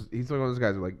like he's like one of those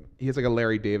guys where like he has like a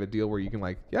Larry David deal where you can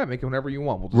like make it whenever you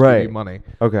want. We'll just give Right. you money.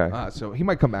 Okay. So he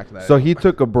might come back to that. So he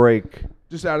took a break,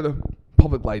 just out of the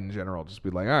public light in general, just be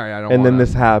like, all right, I don't. and then wanna-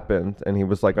 this happened, and he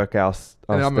was like, "Okay, I'll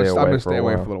and I'm stay gonna away stay for a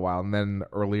away while." for a little while. And then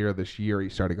earlier this year, he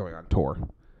started going on tour.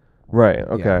 Right. Yeah.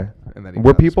 Okay. And then he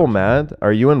Were got people switched. mad?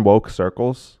 Are you in woke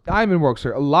circles? I'm in woke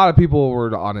circle. A lot of people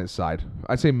were on his side.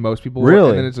 I'd say most people were. Really?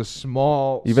 And then it's a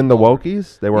small. Even the smaller-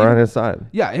 wokies, they were Even- on his side.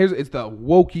 Yeah, it's the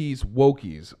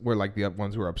wokies were like the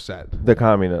ones who are upset. The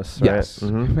communists. Right? Yes,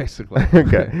 Mhm. basically.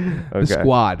 Okay. The Okay.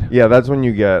 squad. Yeah, that's when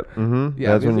you get. Yeah,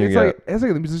 that's when you it's get. like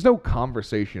there's no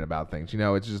conversation about things. You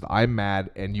know, it's just I'm mad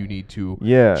and you need to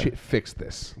Yeah. fix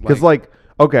this. Because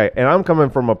okay, and I'm coming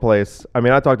from a place. I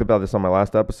mean, I talked about this on my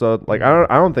last episode. Like, I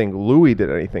don't think Louis did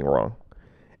anything wrong,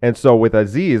 and so with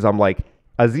Aziz, I'm like,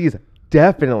 Aziz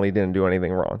definitely didn't do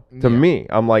anything wrong. To Yeah. me,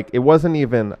 I'm like, it wasn't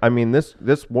even. I mean,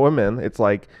 this woman, it's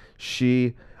like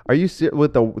she. Are you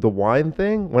with the wine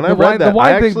thing? When I The read wine- the that,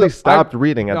 wine I thing, actually stopped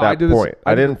reading at no, I that do this- point.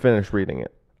 I didn't finish reading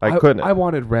it. I couldn't. I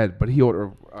wanted red, but he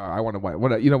ordered. I wanted white.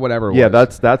 Whatever. It yeah,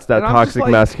 was. that's that And I'm just toxic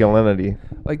like- masculinity.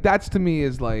 Like that's to me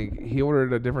is like he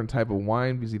ordered a different type of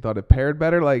wine because he thought it paired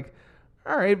better. Like,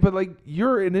 all right, but like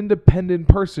you're an independent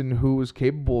person who is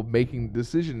capable of making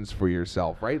decisions for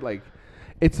yourself, right? Like,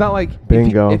 it's not like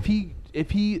Bingo. If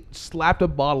he slapped a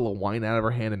bottle of wine out of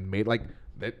her hand and made like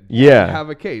that, Yeah. you have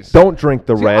a case. Don't drink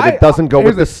the See, red. It doesn't go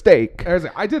here's with the steak.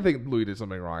 I did think Louis did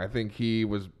something wrong. I think he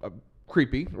was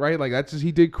creepy, right? Like that's just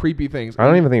he did creepy things. I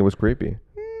don't even think it was creepy.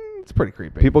 It's pretty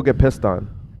creepy. People get pissed on.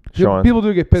 Yeah, Sean. people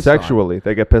do get pissed on. Sexually,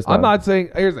 they get pissed on. I'm not saying.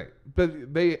 Here's the thing.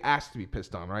 But they asked to be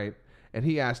pissed on, right? And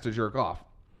he asked to jerk off.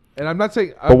 And I'm not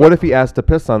saying. But what if he asked to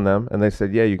piss on them and they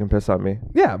said, "Yeah, you can piss on me"?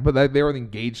 Yeah, but they were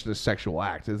engaged in a sexual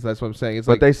act. That's what I'm saying. It's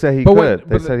But like they say he but could. when-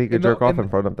 They but said he could no, jerk off and- in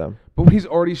front of them. But when he's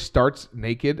already starts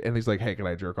naked and he's like, "Hey, can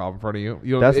I jerk off in front of you?"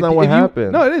 You know, That's not what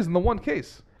happened. No, it is in the one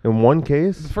case. In one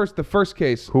case, The first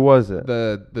case. who was it?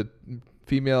 The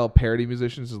female parody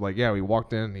musicians is like, yeah, we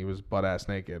walked in and he was butt ass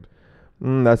naked.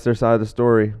 That's their side of the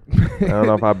story. I don't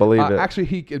know if I believe it. Actually,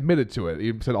 he admitted to it.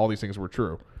 He said all these things were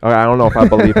true. Okay, I don't know if I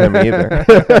believe him either.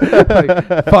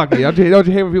 Like, fuck you. Don't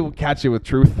you hate when people catch you with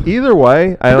truth? Either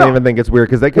way, I don't No. even think it's weird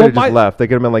because they could have Well, just left. They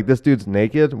could have been like, "This dude's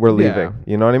naked. We're leaving." Yeah.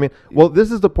 You know what I mean? Well,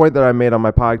 this is the point that I made on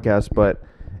my podcast, but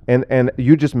and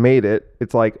you just made it.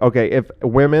 It's like, okay, if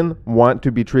women want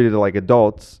to be treated like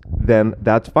adults, then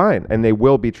that's fine, and they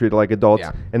will be treated like adults.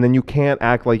 Yeah. And then you can't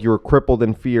act like you're crippled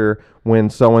in fear when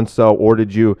so and so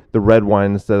ordered you the red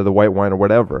wine instead of the white wine or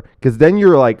whatever. Because then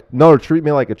you're like, no, treat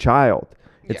me like a child.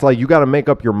 It's Yeah. like you got to make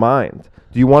up your mind.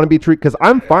 Do you want to be treated? Because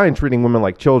I'm fine treating women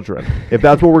like children. If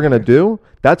that's what we're gonna do,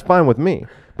 that's fine with me.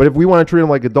 But if we want to treat them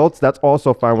like adults, that's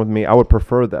also fine with me. I would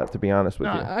prefer that, to be honest with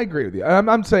No, you. I agree with you.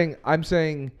 I'm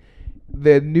saying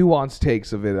the nuanced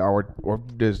takes of it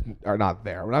are not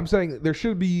there. But I'm saying there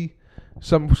should be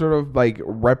some sort of like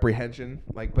reprehension,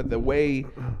 like. But the way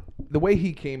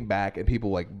he came back and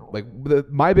people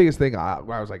my biggest thing,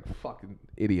 where I was like fucking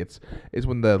idiots, is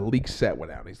when the leak set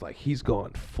went out. He's like, he's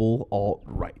going full alt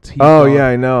right. Oh yeah,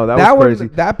 I know. That was crazy.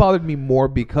 That bothered me more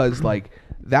because like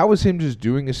that was him just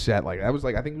doing a set. Like that was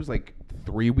like I think it was like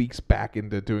 3 weeks back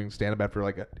into doing stand up after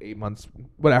like 8 months,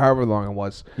 whatever, however long it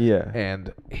was. Yeah.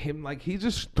 And him like he's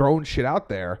just throwing shit out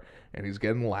there and he's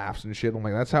getting laughs and shit. I'm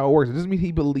like, that's how it works. It doesn't mean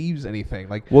he believes anything.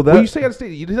 Like Well, when that- you say on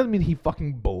stage, it doesn't mean he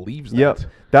fucking believes that. Yep.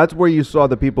 That's where you saw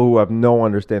the people who have no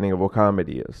understanding of what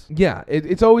comedy is. Yeah,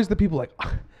 it's always the people like,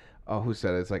 oh, who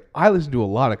said it? It's like, I listen to a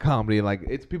lot of comedy. Like,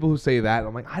 it's people who say that.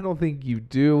 I'm like, I don't think you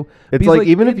do. It's Because, like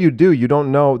even if you do, you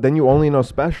don't know. Then you only know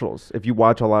specials. If you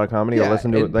watch a lot of comedy or Yeah,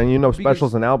 listen to it, and then you know because-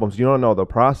 specials and albums. You don't know the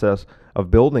process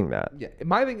of building that. Yeah,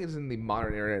 my thing is in the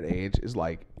modern internet age is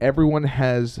like everyone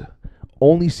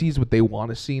only sees what they want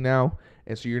to see now,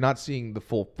 and so you're not seeing the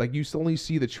full. Like you only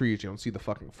see the trees, you don't see the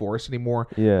fucking forest anymore.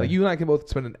 Yeah. Like you and I can both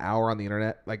spend an hour on the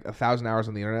internet, like 1,000 hours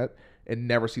on the internet, and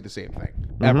never see the same thing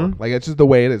ever. Like it's just the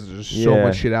way it is. There's just so Yeah.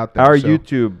 much shit out there. Our so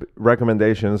YouTube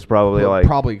recommendation is probably like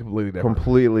probably completely different.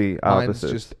 completely Mine's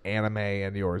opposite. just anime,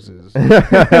 and yours is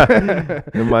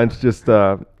And mine's just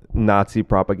Nazi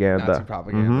propaganda. Nazi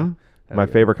propaganda. Mhm. There My we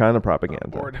go. favorite kind of propaganda,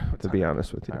 Bored. to be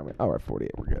honest with you. All right, we're at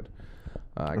 48. We're good.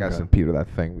 I gotta Okay. send Peter that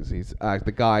thing because he's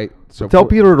the guy. So Tell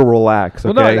Peter to relax,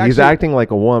 okay? Well, no, He's actually- acting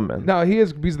like a woman. No,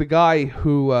 he's the guy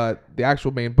who the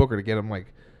actual main booker to get him like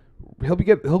he'll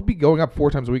be going up 4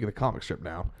 times a week at the comic strip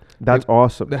now. That's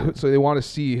awesome. So they want to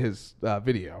see his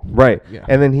video. Right. Yeah.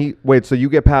 And then so you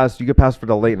get passed for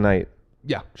the late night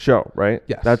Yeah. show, right?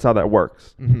 Yes. That's how that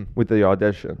works Mhm. with the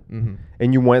audition. Mhm.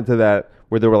 And you went to that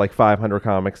where there were like 500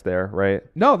 comics there, right?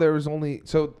 No, there was only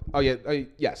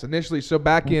yes initially. So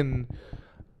back in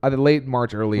the late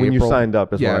March, early When you April, signed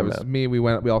up is yeah, what I it was meant. me.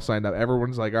 We all signed up.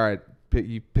 Everyone's like, all right,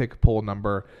 you pick a poll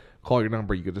number, call your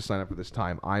number. You could just sign up for this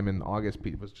time. I'm in August.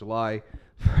 Pete was July.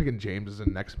 Fucking James is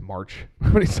in next March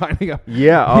when he's signing up.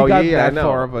 Yeah. He Oh, got yeah. I that know.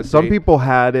 far of a Some date. people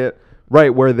had it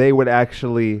right where they would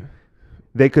actually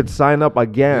they could sign up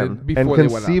again Before and they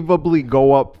went up. conceivably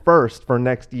go up first for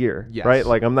next year. Yes. Right?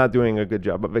 Like, I'm not doing a good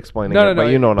job of explaining No, it, no, no.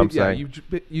 but you know what I'm yeah,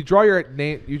 saying. You draw your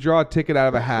name. You draw a ticket out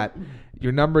of a hat.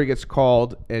 Your number gets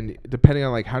called, and depending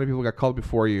on like how many people got called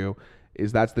before you,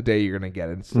 that's the day you're gonna get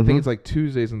it. I think it's like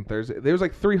Tuesdays and Thursdays. There's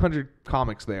like 300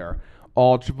 comics there,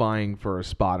 all vying for a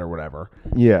spot or whatever.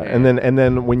 Yeah, and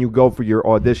then when you go for your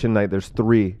audition night, there's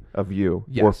 3 of you or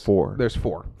Yes, 4. There's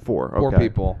 4. 4. Four Okay.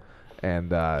 people, and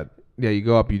yeah, you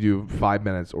go up. You do 5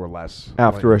 minutes or less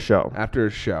After a show. After a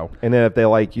show. And then if they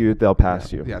like you, they'll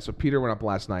pass you. Yeah, so Peter went up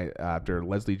last night after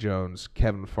Leslie Jones,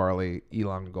 Kevin Farley,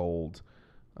 Elon Gold,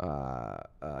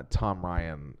 Tom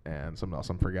Ryan, and someone else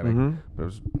I'm forgetting. Mhm. But it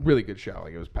was a really good show.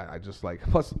 Like, it was. I just like.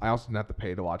 Plus, I also didn't have to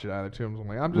pay to watch it either. Too. I'm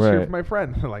like, I'm just here Right. for my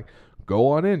friend. They're like, go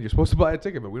on in. You're supposed to buy a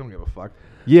ticket, but we don't give a fuck.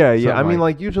 Yeah, So yeah. I mean,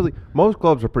 like, usually, most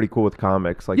clubs are pretty cool with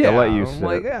comics. Like, they'll let you sit.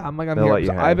 I'm like, I'm They'll here. let you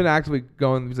So hang. I've been actively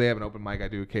going because they have an open mic I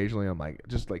do occasionally. I'm like,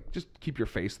 just keep your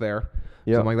face there.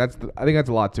 Yeah. So I'm like, I think that's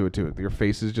a lot to it too. Your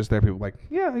face is just there. People are like,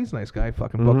 yeah, he's a nice guy.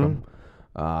 Fucking book him.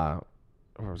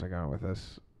 Where was I going with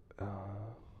this?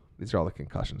 These are all the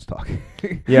concussions talking.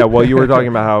 Yeah, well, you were talking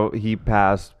about how he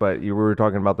passed, but you were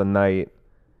talking about the night.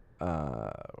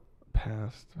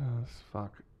 Passed.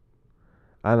 Fuck.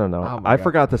 I don't know. Oh my I God.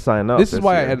 forgot to sign up. This is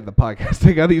why I year. edited the podcast.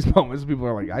 I got these moments. People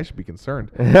are like, I should be concerned.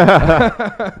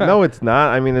 No, it's not.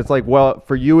 I mean, it's like, well,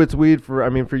 for you it's weed.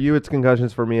 For you it's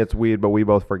concussions. For me it's weed. But we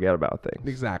both forget about things.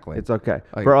 Exactly. It's okay.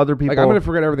 Like- For other people, like I'm gonna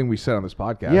forget everything we said on this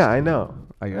podcast. yeah, I know.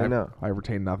 I I know. I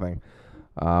retain nothing.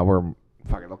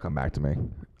 Fuck it, it'll come back to me.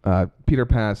 Peter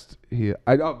passed. That's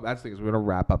the thing is we're gonna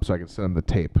wrap up so I can send him the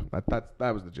tape. That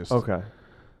was the gist. Okay.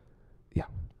 Yeah.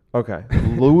 Okay.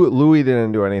 Louis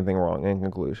didn't do anything wrong. In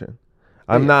conclusion,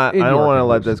 I'm not. in I don't your want to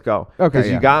let conclusion. this go. Okay, Because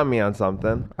yeah. you got me on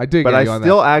something. I did, but get I you on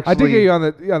still that. actually. I did get you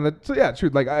on the. So yeah, true.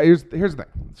 Like here's the thing.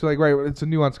 So like right, it's a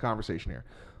nuanced conversation here.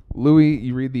 Louis,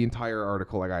 you read the entire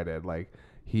article like I did. Like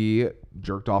he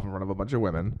jerked off in front of a bunch of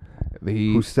women.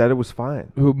 Who said it was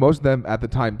fine? Who most of them at the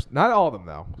time, not all of them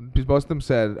though, because most of them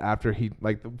said after he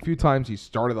like the few times he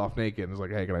started off naked and was like,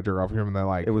 hey, can I jerk off here? And they're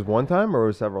like, It was one time or it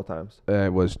was several times?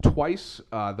 it was twice.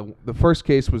 The first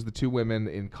case was the 2 women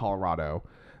in Colorado.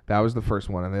 That was the first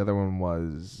one, and the other one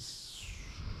was,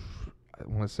 I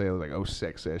want to say it was like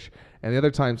 06-ish. And the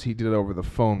other times he did it over the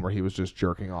phone where he was just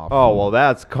jerking off. Oh well,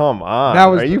 that's come on. that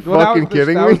was Are you well, that fucking was the-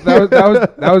 kidding that me? Was,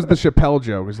 that was the Chappelle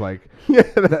joke. It's like, Yeah,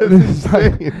 that's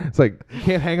insane. it's like you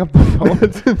can't hang up the phone.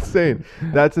 That's insane.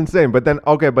 That's insane. But then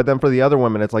for the other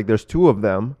women, it's like there's 2 of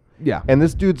them, Yeah. and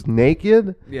this dude's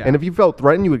naked. Yeah. And if you felt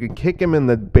threatened, you could kick him in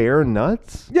the bare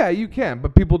nuts. Yeah, you can,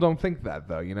 but people don't think that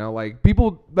though. You know, like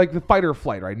people like the fight or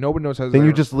flight, right? Nobody knows how. Then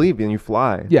you just leave and you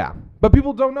fly. yeah, but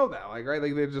people don't know that, like right?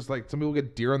 Like they're just like some people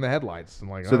get deer in the headlights and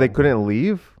like So they oh. couldn't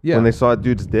leave Yeah. when they saw a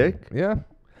dude's dick. Yeah,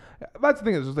 that's the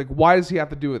thing is just like why does he have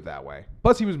to do it that way?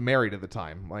 Plus he was married at the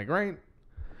time, like right?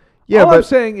 Yeah, All I'm but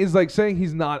saying is like saying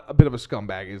he's not a bit of a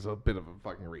scumbag is a bit of a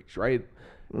fucking reach, right?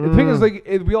 The thing is like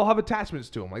we all have attachments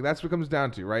to him, like that's what it comes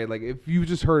down to, right? Like if you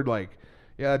just heard like,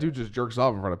 yeah, that dude just jerks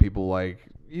off in front of people, like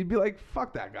you'd be like,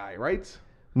 fuck that guy, right?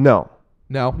 no.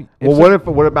 No. Well,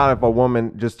 what about if a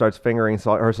woman just starts fingering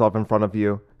herself in front of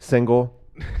you, single,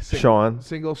 Sean,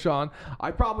 Single Sean.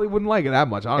 I probably wouldn't like it that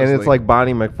much, and honestly. it's like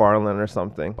Bonnie McFarlane or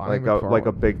something, Bonnie like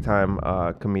a McFarlane. big time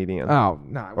comedian, oh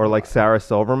no. or like Sarah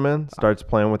Silverman starts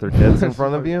playing with her tits in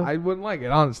front of you. I wouldn't like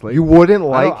it, honestly. You wouldn't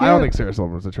like it? I don't think Sarah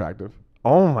Silverman's attractive.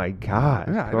 Oh my God!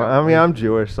 Yeah, I Well, know. I mean, I'm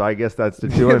Jewish, so I guess that's the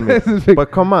Jew in me. This is big.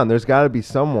 But come on, there's got to be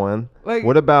someone. Like-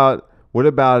 what about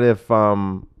if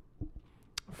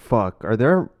fuck? Are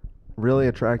there really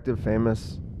attractive,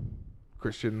 famous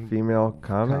Christian female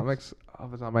comics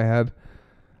off the top of my head.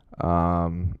 I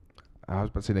was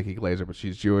about to say Nikki Glazer, but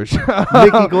she's Jewish. Nikki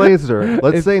Glazer.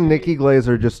 Let's say Nikki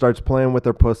Glazer just starts playing with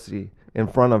her pussy in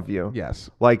front of you. Yes.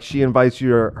 Like she invites you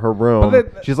to her room.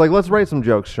 But then- She's like, let's write some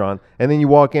jokes, Sean. And then you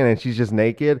walk in and she's just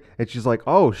naked. And she's like,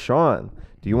 oh, Sean,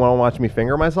 do you want to watch me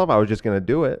finger myself? I was just going to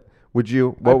do it. What I would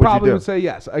you probably do? would say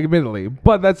yes, admittedly,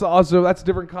 but that's a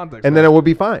different context. And then it would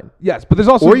be fine. yes, but there's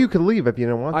also Or you could leave if you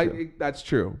didn't want to. That's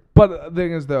true. But the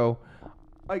thing is, though,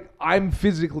 like I'm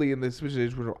physically in this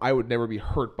situation where I would never be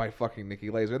hurt by fucking Nikki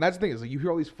Glazer, and that's the thing is like you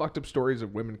hear all these fucked up stories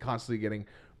of women constantly getting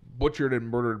butchered and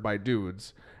murdered by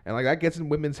dudes, and like that gets in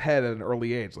women's head at an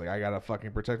early age. Like I gotta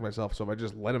fucking protect myself, so if I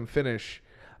just let him finish.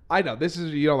 I know this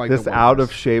is like This the out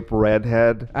of shape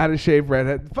redhead. out of shape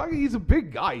redhead. Fucking, he's a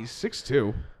big guy. He's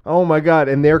 6'2". Oh my God!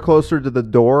 And they're closer to the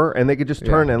door, and they could just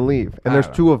turn Yeah. and leave. And I there's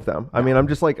don't two of them. I mean, I'm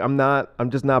just like, I'm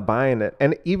just not buying it.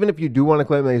 And even if you do want to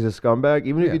claim that he's a scumbag,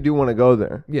 even if Yeah. you do want to go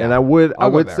there, Yeah. and I would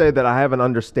I'll go say there. that I have an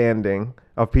understanding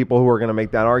of people who are going to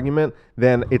make that argument.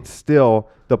 Then it's still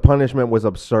the punishment was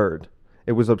absurd.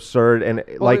 It was absurd, and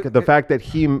the fact that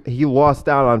he lost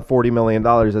out on $40 million,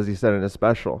 as he said in his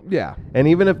special. Yeah. And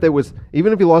even if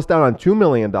he lost out on $2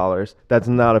 million, that's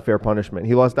not a fair punishment.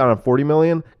 He lost out on $40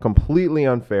 million, completely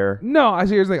unfair. No, I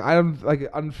see. Here's the thing. I don't like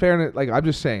unfairness. Like I'm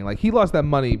just saying, like he lost that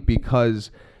money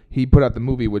because he put out the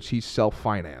movie, which he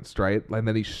self-financed, right? And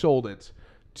then he sold it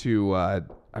to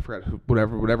I forgot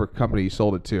whatever company he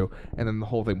sold it to, and then the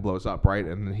whole thing blows up, right?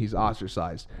 And then he's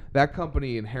ostracized. That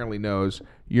company inherently knows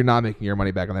you're not making your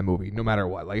money back on that movie, no matter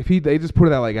what. Like if they just put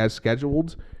it out like as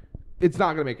scheduled, it's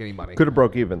not gonna make any money. Could have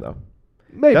broke even though.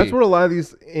 Maybe That's what a lot of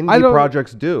these I indie don't-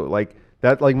 projects do. Like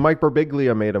Mike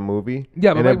Birbiglia made a movie.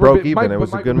 Yeah, but and it Mike broke Birbig- even. Mike- it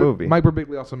was but a good movie. Mike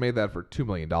Birbiglia also made that for $2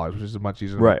 million, which is much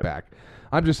easier to Right. make back.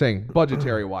 I'm just saying,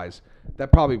 budgetary wise,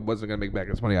 that probably wasn't going to make back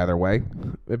its money either way,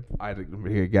 if I had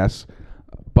to guess.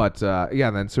 But yeah,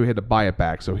 then so he had to buy it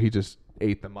back, so he just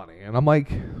ate the money, and I'm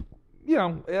like,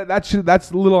 that's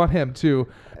a little on him too,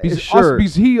 because, Sure.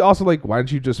 because he also like, why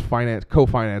don't you just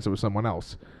co-finance it with someone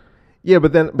else? Yeah,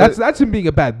 but then That's him being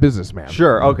a bad businessman.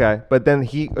 sure, okay. But then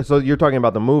so you're talking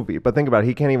about the movie, but think about it,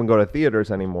 he can't even go to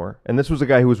theaters anymore. And this was a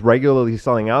guy who was regularly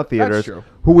selling out theaters, true.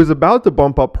 who was about to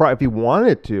bump up if he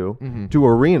wanted to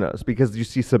arenas, because you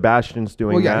see Sebastian's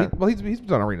doing Well, yeah, that. he's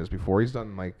done arenas before. He's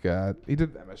done like he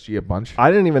did MSG a bunch.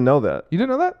 I didn't even know that. You didn't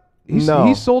know that? No.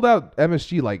 He sold out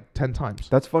MSG like 10 times.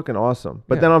 That's fucking awesome.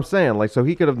 But Yeah. then I'm saying, like, so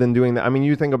he could have been doing that. I mean,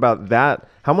 you think about that.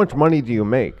 How much money do you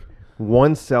make?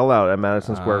 One sellout at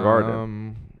Madison Square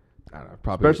Garden. I don't know,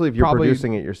 probably, Especially if you're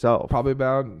producing it yourself. Probably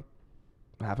about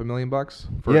 $500,000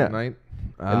 for Yeah. a night.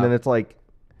 And then it's like,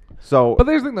 so. But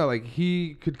there's the thing though, like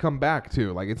he could come back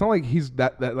too. Like it's not like he's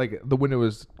that like the window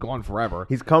is gone forever.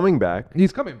 he's coming back.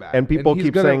 He's coming back, And people he's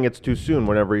keep gonna- saying it's too soon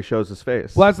whenever he shows his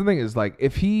face. Well, that's the thing is like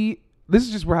if this is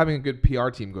just where having a good PR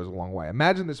team goes a long way.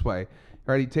 Imagine this way,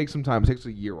 right? He takes some time, takes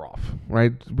a year off,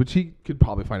 right? Which he could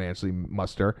probably financially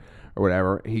muster or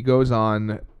whatever. He goes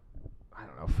on, I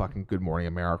don't know, fucking Good Morning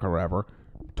America or whatever,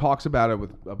 talks about it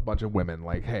with a bunch of women.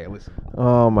 Like, hey, listen.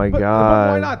 Oh my But God.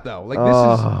 why not though? Like this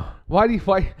is why do you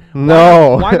fight?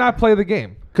 No. Why not play the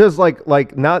game? Because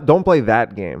don't play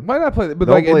that game. Why not play? But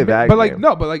Don't like, play that But like, game.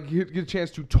 no. But like, you get a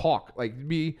chance to talk, like,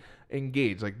 be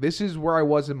engaged. Like, this is where I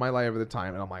was in my life at the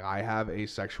time, and I'm like, I have a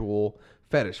sexual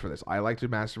fetish for this. I like to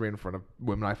masturbate in front of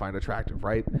women I find attractive,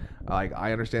 right? Like,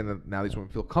 I understand that now these women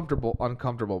feel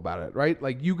uncomfortable about it, right?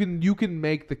 Like, you can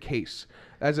make the case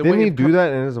as a Didn't way he of do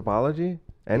that in his apology?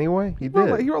 Anyway, he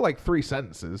did. He wrote like 3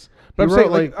 sentences. But He I'm wrote,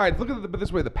 saying, like- all right, look at it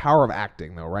this way: the power of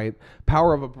acting, though, right?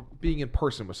 Power of being in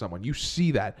person with someone. You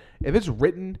see that if it's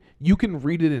written, you can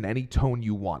read it in any tone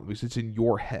you want, because it's in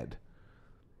your head,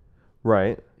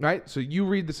 Right. right? So you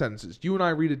read the sentences. You and I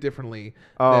read it differently.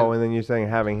 Oh, and then you're saying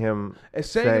having him saying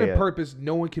say it it. on purpose,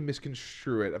 no one can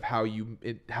misconstrue it of how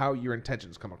your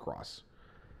intentions come across.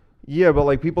 Yeah, but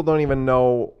like people don't even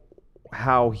know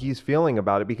how he's feeling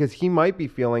about it, because he might be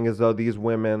feeling as though these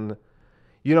women,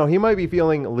 he might be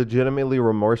feeling legitimately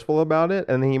remorseful about it,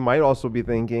 and he might also be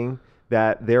thinking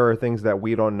that there are things that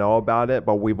we don't know about it,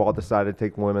 but we've all decided to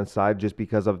take women's side just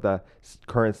because of the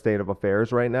current state of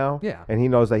affairs right now. Yeah. And he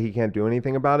knows that he can't do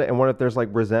anything about it. And what if there's like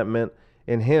resentment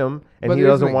in him, and But he here's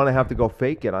the doesn't thing. want to have to go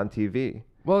fake it on TV?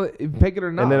 Well, fake it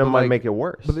or not, And then it but, might like, make it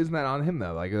worse. But isn't that on him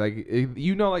though? Like all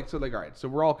right. So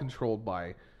we're all controlled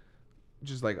by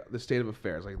just like the state of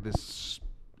affairs, like this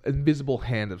invisible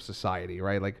hand of society,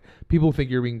 right? Like people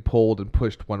think you're being pulled and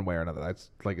pushed one way or another. That's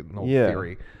like an old Yeah.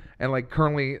 theory. And like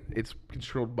currently, it's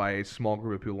controlled by a small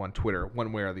group of people on Twitter,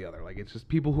 one way or the other. Like it's just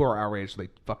people who are outraged. They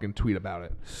fucking tweet about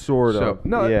it. Sort of.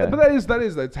 No, yeah. but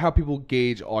that's how people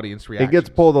gauge audience reaction. It gets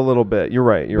pulled a little bit. You're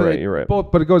right. You're right.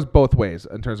 But it goes both ways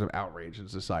in terms of outrage in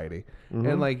society. Mm-hmm.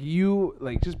 And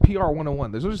like just PR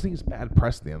 101. There's no such thing as bad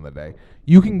press at the end of the day.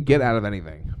 You can get out of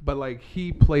anything. But like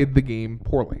he played the game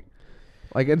poorly.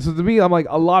 Like, and so to me, I'm like,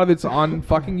 a lot of it's on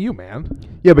fucking you, man.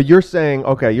 Yeah, but you're saying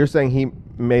he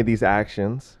made these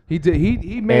actions, He did.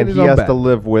 He made and his he own has bet. to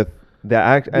live with the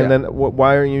act. And Yeah. then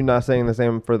why are you not saying the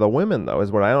same for the women though?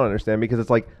 Is what I don't understand, because it's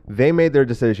like they made their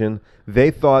decision.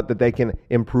 They thought that they can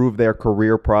improve their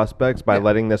career prospects by Yeah.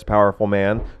 letting this powerful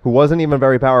man, who wasn't even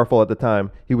very powerful at the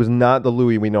time, he was not the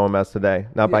Louis we know him as today,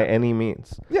 not by Yeah. any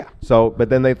means. Yeah. So, but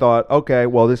then they thought, okay,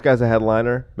 well, this guy's a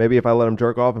headliner. Maybe if I let him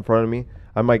jerk off in front of me,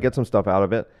 I might get some stuff out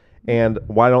of it. And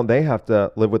why don't they have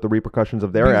to live with the repercussions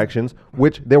of their Because- actions,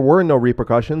 which there were no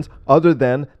repercussions other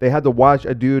than they had to watch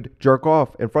a dude jerk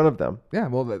off in front of them. Yeah,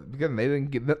 well, again, they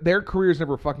didn't get their careers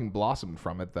never fucking blossomed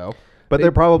from it though. But They-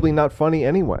 they're probably not funny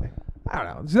anyway. I don't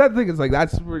know. So that thing is like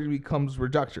that's where it becomes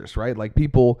reductress, right? Like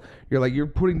people, you're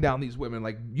putting down these women.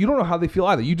 Like you don't know how they feel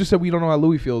either. You just said we don't know how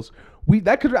Louis feels.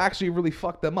 That could actually really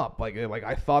fuck them up. Like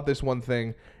I thought this one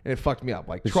thing and it fucked me up.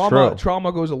 Like It's trauma true.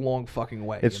 trauma goes a long fucking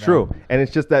way. It's you know? true. And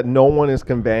it's just that no one is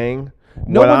conveying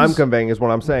No what I'm one's- conveying is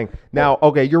what I'm saying. Now,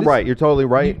 okay, you're this- right. You're totally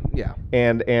right. Yeah.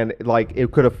 And like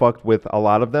it could have fucked with a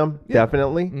lot of them, Yeah.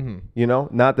 definitely. Mhm. You know,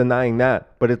 not denying that.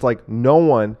 But it's like no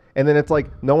one, and then it's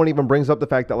like no one even brings up the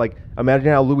fact that like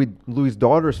imagine how Louis'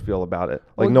 daughters feel about it.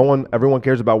 Like Well, everyone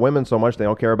cares about women so much they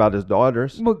don't care about his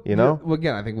daughters. Well, you know. Well,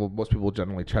 again, I think most people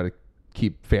generally try to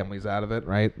keep families out of it,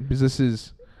 right?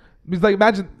 Because like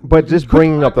imagine. But just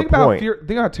bringing up the point.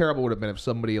 Think how terrible it would have been if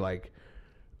somebody like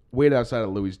waited outside of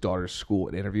Louis' daughter's school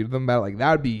and interviewed them about it. Like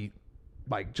that would be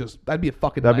like that'd be a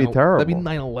fucking That'd be 9/11 terrible. That'd be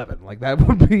 9/11. Like that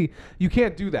would be. You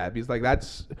can't do that because like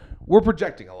we're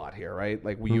projecting a lot here, right?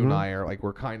 Like you and I are like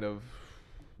we're kind of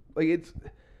like it's.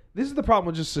 This is the problem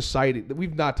with just society.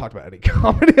 We've not talked about any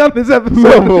comedy on this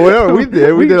episode. No, but we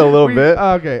did. We did a little bit.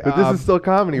 Okay, But this is still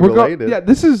comedy we're go- related. yeah,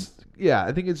 this is. Yeah,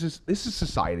 I think it's just this is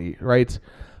society, right?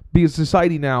 Because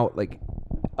society now, like,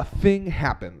 a thing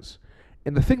happens,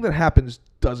 and the thing that happens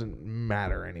doesn't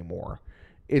matter anymore.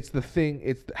 It's the thing.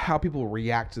 It's how people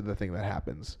react to the thing that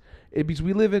happens. Because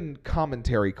we live in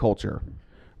commentary culture,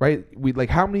 right? We like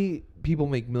how many people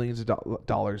make millions of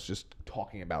dollars just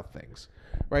talking about things,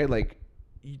 right? Like.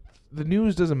 The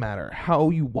news doesn't matter.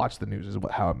 How you watch the news is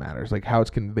how it matters. Like how it's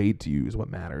conveyed to you is what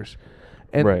matters.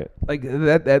 And Right. like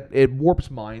that it warps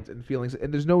minds and feelings,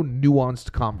 and there's no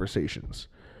nuanced conversations.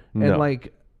 And No.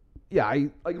 like, yeah, I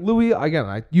like Louis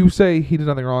again. You say he did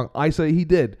nothing wrong. I say he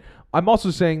did. I'm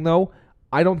also saying though,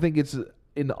 I don't think it's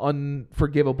an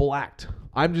unforgivable act.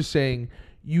 I'm just saying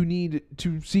you need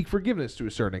to seek forgiveness to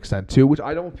a certain extent too, which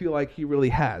I don't feel like he really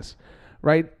has,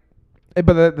 right?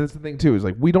 But that's the thing too is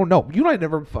like we don't know. You and I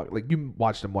never like you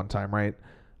watched him one time, right?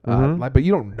 Like, but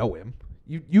you don't know him.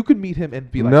 You could meet him and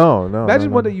be like, No. Imagine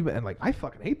no. one day you and like I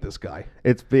fucking hate this guy.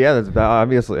 It's that's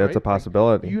obviously that's right? a Like,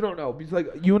 possibility. you don't know because like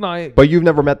you and I. But you've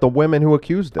never met the women who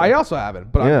accused him. I also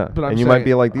haven't. But yeah, I'm and you saying, might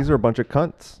be like, these are a bunch of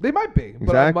cunts. they might be. But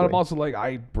Exactly. I'm also like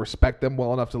I respect them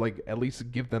well enough to like at least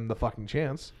give them the fucking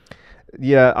chance.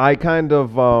 Yeah, I kind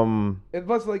of And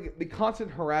plus, like the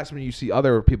constant harassment you see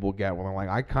other people get when they're like,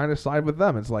 I kind of side with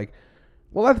them. It's like,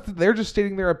 well, they're just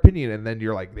stating their opinion, and then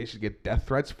you're like, they should get death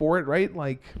threats for it, right?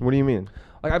 Like, What do you mean?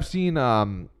 like I've seen,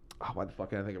 why the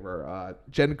fuck can I think of her?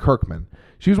 Jen Kirkman.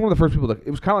 She was one of the first people that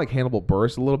it was kind of like Hannibal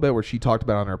Buress a little bit, where she talked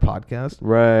about it on her podcast,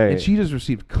 Right. and she just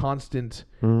received constant,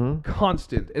 and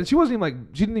she wasn't even like,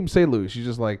 she didn't even say Louis. She's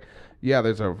just like, yeah,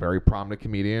 there's a very prominent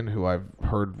comedian who I've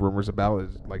heard rumors about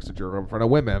is likes to jerk off in front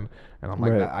of women, and I'm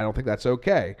like, Right. I don't think that's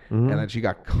okay. And then she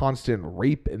got constant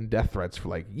rape and death threats for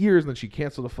like years, and then she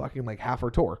canceled a fucking like half her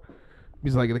tour.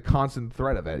 He's like the constant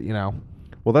threat of it, you know.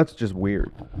 Well, that's just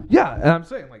weird. Yeah, and I'm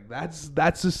saying like that's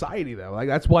society though. Like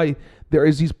that's why there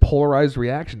is these polarized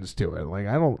reactions to it. Like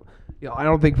I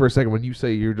don't think for a second when you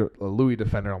say you're a Louis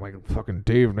defender, I'm like fucking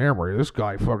Dave Namery. This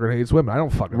guy fucking hates women. I don't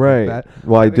fucking Right. think that.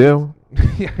 Well, I think do.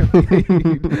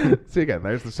 yeah. See again,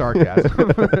 there's the sarcasm.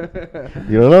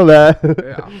 You don't know that.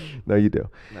 Yeah. No, you do.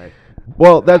 Right.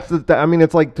 Well, I mean,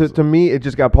 it's like to me, it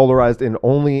just got polarized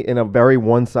only in a very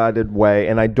one-sided way,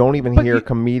 and I don't even But hear you-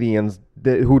 comedians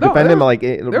who No, defend him there like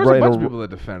was a bunch of people that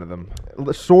defended them.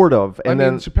 sort of, I and mean,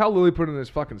 then Chappelle literally put in his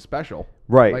fucking special.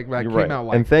 right, Like that you're came right. out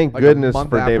like and thank like a goodness month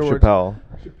for Dave afterwards. Chappelle.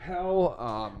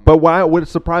 Chappelle. But what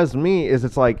surprised me is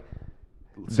it's like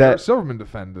Sarah that Silverman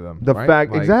defended them. the right?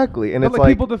 fact Like- exactly, and but it's like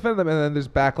like people defend them, and then there's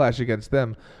backlash against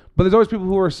them. But there's always people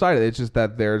who are sided. It's just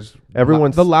that there's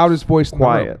Everyone's the loudest voice in the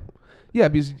quiet. room. Yeah,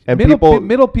 because And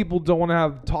middle people don't want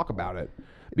to talk about it.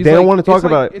 Because, They don't like, want to talk it's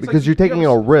like- about it it's because like you're taking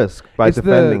ever a risk by it's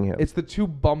defending him. It's the two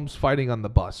bums fighting on the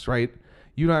bus, right?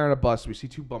 You and I are on a bus. We see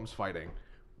two bums fighting.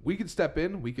 We could step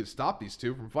in. We could stop these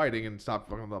two from fighting and stop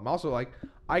fucking them. Also, like,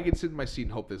 I could sit in my seat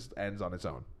and hope this ends on its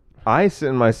own. I sit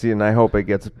in my seat and I hope it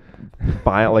gets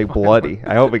violently bloody.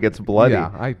 I hope it gets bloody.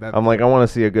 Yeah, I'm like, I want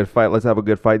to see a good fight. Let's have a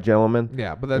good fight, gentlemen.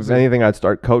 Yeah, but that's If anything, I'd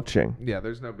start coaching. yeah.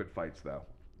 There's no good fights though.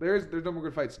 There's no more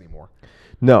good fights anymore.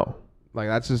 No, Like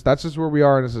that's just where we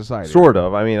are in a society. sort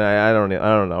of. I mean, I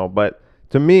don't know. But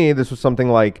to me, this was something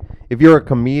like, if you're a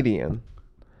comedian,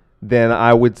 then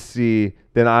I would see.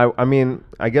 Then I mean,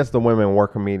 I guess the women were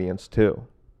comedians too.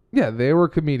 Yeah, they were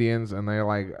comedians, and they're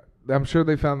like, I'm sure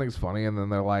they found things funny, and then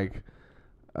they're like,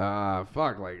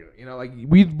 fuck, like, you know, like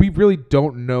we really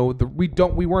don't know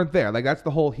we weren't there. Like that's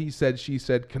the whole he said she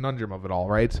said conundrum of it all,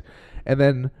 right? And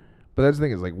then, but that's the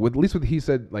thing is like with at least with he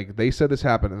said, like they said this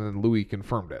happened and then Louis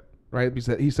confirmed it, right?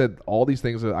 He said all these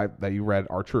things that you read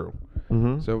are true.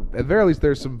 Mm-hmm. So at the very least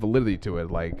there's some validity to it,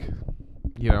 like,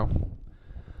 you know.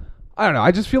 I don't know.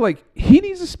 I just feel like he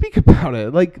needs to speak about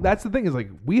it. Like that's the thing is like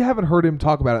we haven't heard him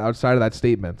talk about it outside of that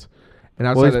statement. And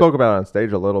outside Well, he spoke about it on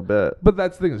stage a little bit. but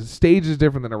that's the thing. Is stage is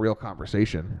different than a real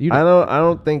conversation. You I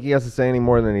don't think he has to say any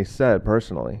more than he said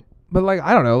personally. But like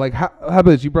I don't know. Like how about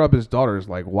this? You brought up his daughters.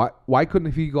 Like why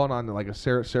couldn't he gone on to like a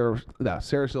Sarah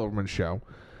Silverman show?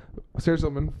 Sarah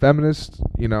Silverman, feminist,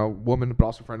 you know, woman, but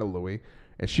also friend of Louis,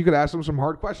 and she could ask him some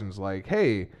hard questions like,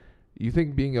 "Hey, you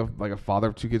think being a father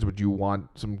of two kids, would you want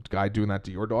some guy doing that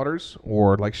to your daughters,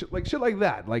 or like shit like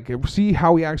that? Like see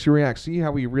how he actually reacts, see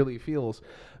how he really feels."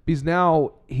 Because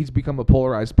now he's become a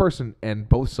polarized person, and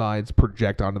both sides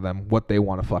project onto them what they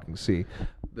want to fucking see.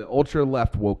 The ultra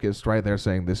left wokist, right? They're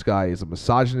saying this guy is a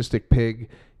misogynistic pig.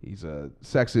 He's a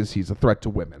sexist. He's a threat to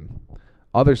women.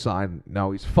 Other side, no,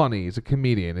 he's funny. He's a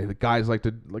comedian. And the guys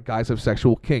guys have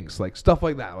sexual kinks, like stuff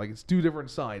like that. Like it's two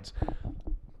different sides.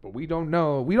 But we don't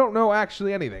know. We don't know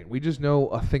actually anything. We just know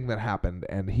a thing that happened,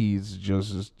 and he's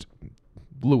just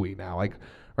Louis now. Like.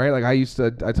 Right, like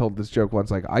I told this joke once.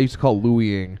 Like I used to call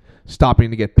Louising stopping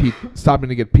to get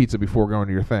pizza before going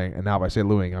to your thing, and now if I say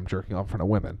Louising, I'm jerking off in front of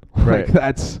women. Right. Like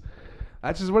that's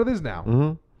just what it is now.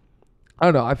 Mm-hmm. I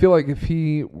don't know. I feel like if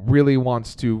he really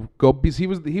wants to go, because he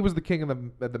was the king of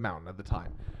the mountain at the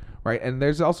time, right? And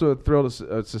there's also a thrill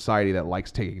to a society that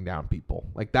likes taking down people.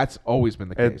 Like that's always been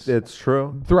the case. It's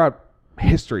true. Throughout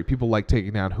history, people like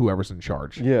taking down whoever's in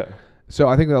charge. Yeah. So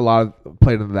I think that a lot of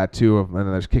played into that too, and then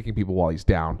there's kicking people while he's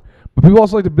down. But people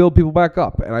also like to build people back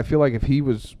up, and I feel like if he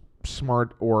was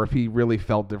smart, or if he really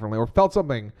felt differently, or felt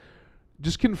something,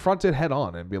 just confront it head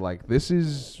on and be like, "This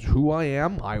is who I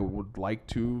am. I would like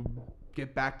to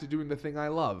get back to doing the thing I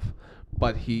love,"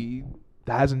 but he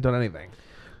hasn't done anything.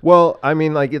 Well, I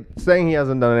mean, like saying he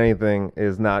hasn't done anything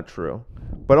is not true,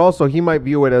 but also he might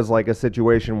view it as like a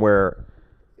situation where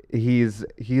he's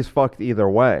fucked either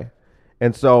way.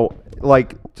 And so,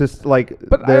 like, just like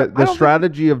the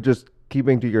strategy of just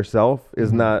keeping to yourself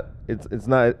is not. It's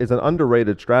an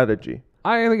underrated strategy.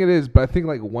 I think it is, but I think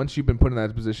like once you've been put in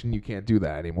that position, you can't do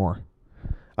that anymore.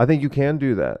 I think you can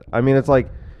do that. I mean, it's like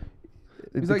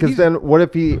Because because then what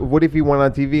if he went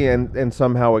on TV and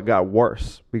somehow it got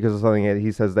worse because of something that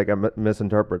he says that got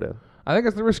misinterpreted? I think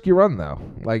it's the risk you run, though.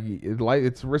 Like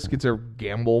it's risk. It's a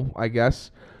gamble, I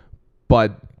guess.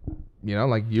 But you know,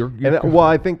 like you're well,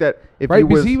 I think that if right,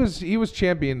 he because he was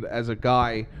championed as a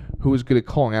guy who was good at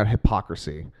calling out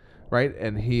hypocrisy, right?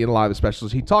 And he in a lot of the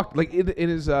specials, he talked like in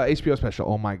his HBO special.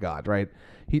 Oh my God, right?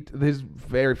 His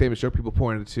very famous joke people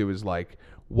pointed to is like,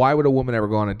 why would a woman ever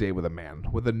go on a date with a man?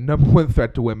 With the number one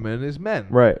threat to women is men,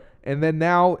 right? And then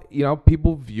now you know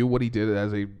people view what he did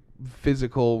as a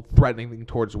physical threatening thing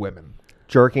towards women.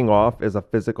 Jerking off is a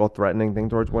physical threatening thing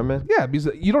towards women. Yeah,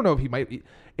 because you don't know if he might be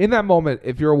in that moment.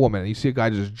 If you're a woman and you see a guy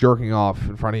just jerking off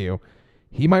in front of you,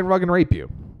 he might fucking rape you,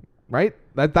 right?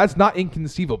 That's not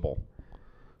inconceivable.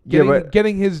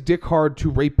 Getting his dick hard to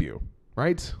rape you,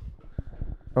 right?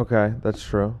 Okay, that's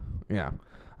true. Yeah,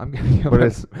 but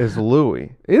it's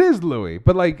Louis. It is Louis,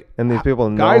 but like, and these people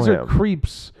know guys him. are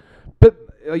creeps. But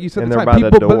like you said, And the they're time by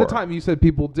the people. By the door. time you said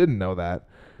people didn't know that,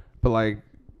 but like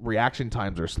reaction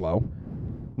times are slow.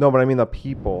 No, but I mean the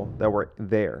people that were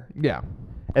there. Yeah.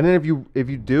 And then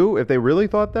if they really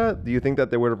thought that, do you think that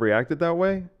they would have reacted that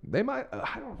way? They might.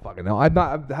 I don't fucking know. I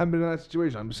haven't been in that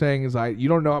situation. I'm saying you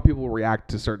don't know how people will react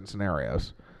to certain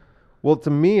scenarios. Well, to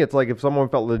me, it's like if someone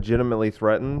felt legitimately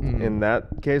threatened in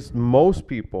that case, most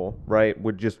people, right,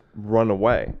 would just run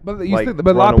away. But a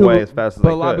lot of people, as fast as but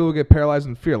they a lot of could. people get paralyzed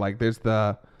in fear. Like there's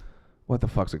what the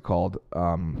fuck's it called?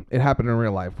 It happened in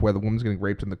real life where the woman's getting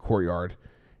raped in the courtyard,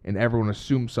 and everyone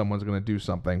assumes someone's going to do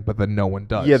something, but then no one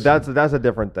does. Yeah, that's a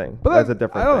different thing. But that's a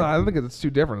different thing. I don't think it's too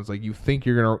different. It's like you think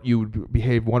you would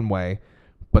behave one way,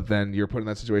 but then you're put in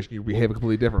that situation, you behave a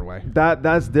completely different way.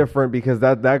 That's different because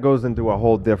that goes into a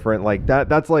whole different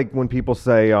that's like when people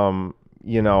say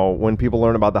you know, when people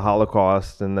learn about the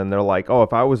Holocaust and then they're like, oh,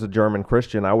 if I was a German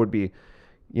Christian, I would be,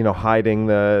 you know, hiding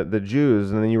the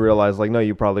Jews, and then you realize like, no,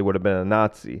 you probably would have been a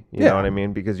Nazi. You know what I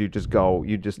mean? Because you go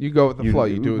with the flow.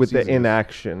 You do it with the seasons.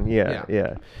 inaction. Yeah.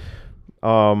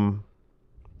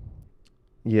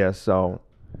 Yeah. So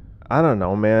I don't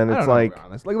know, man. It's like,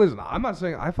 like, listen, I'm not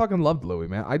saying I fucking loved Louis,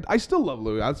 man. I still love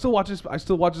Louis. I still watch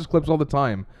his clips all the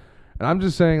time, and I'm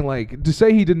just saying, like, to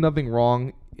say he did nothing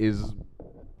wrong is,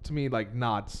 to me, like,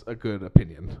 not a good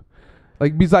opinion.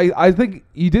 Like, because I think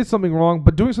you did something wrong,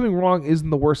 but doing something wrong isn't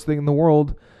the worst thing in the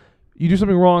world. You do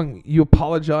something wrong, you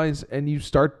apologize, and you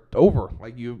start over.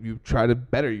 Like, you try to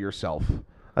better yourself,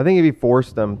 I think if he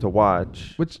forced them to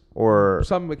watch, which or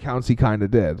some accounts he kind of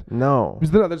did. no,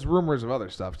 Because there's rumors of other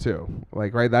stuff too.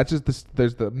 Like, right, that's just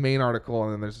there's the main article,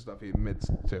 and then there's the stuff he admits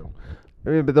to. I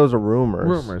mean, but those are rumors.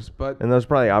 Rumors, but And those are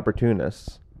probably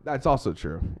opportunists. that's also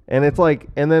true. And it's like,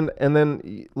 and then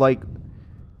like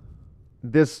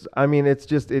this. I mean, it's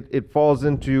just it falls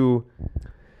into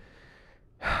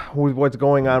with what's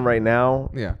going on right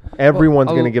now. Yeah. Everyone's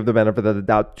Well, going to give the benefit of the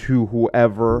doubt to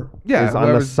whoever Yeah, is on the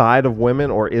whoever's- side of women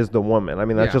or is the woman. I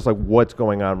mean, that's Yeah. just like what's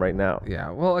going on right now.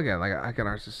 Yeah. Well, again, like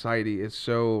our society is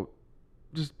so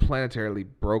just planetarily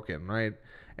broken, right?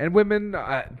 And women,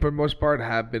 for the most part,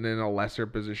 have been in a lesser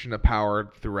position of power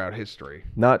throughout history.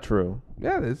 Not true.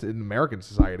 Yeah, it's in American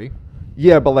society.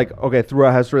 Yeah, but like, okay,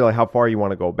 throughout history, like how far you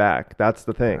want to go back. That's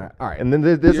the thing. All right. And then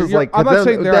this You're- is like, I'm 'cause not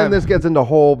saying there then are- this gets into a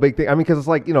whole big thing. I mean, because it's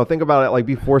like, think about it, like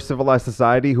before civilized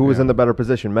society, who was Yeah. in the better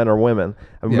position, men or women?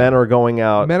 And Yeah. Men are going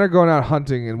out, Men are going out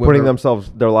hunting and women putting are,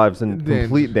 their lives in Danger.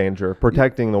 complete danger,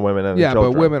 protecting the women and Yeah, the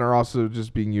children. but women are also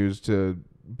just being used to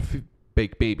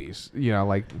bake babies. You know,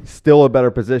 like Still a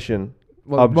better position,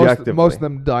 objectively. most of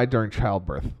them died during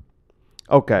childbirth.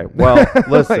 Okay, well,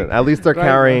 listen. Like, at least they're right,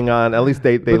 carrying on. At least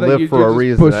they But then live you're for a just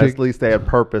reason. pushing- At least they had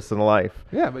purpose in life.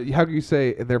 Yeah, but how can you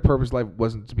say their purpose in life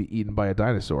wasn't to be eaten by a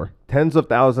dinosaur? Tens of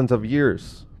thousands of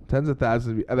years. Tens of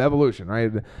thousands of evolution, right?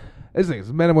 This thing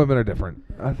is, men and women are different.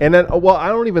 And then, well, I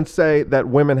don't even say that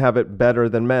women have it better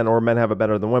than men or men have it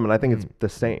better than women. I think it's the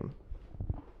same.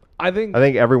 I think I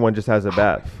think everyone just has it I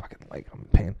bad. fucking like I'm in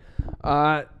pain.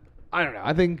 I don't know.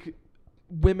 I think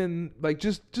women like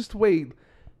just the way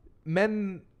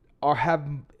men have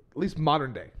at least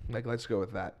modern day. Like, let's go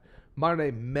with that. Modern day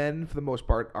men, for the most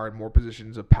part, are in more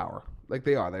positions of power. Like,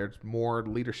 they are. There's more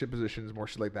leadership positions, more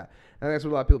shit like that. And that's what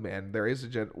a lot of people, man. There is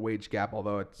a wage gap,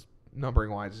 although it's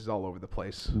numbering wise is all over the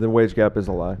place. The wage gap is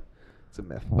a lie. It's a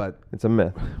myth, but It's a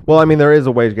myth. Well, I mean, there is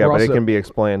a wage gap, We're but it also- can be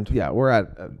explained. yeah, we're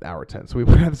at an hour 10, so we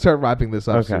have to start wrapping this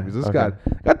up Okay, soon because this okay.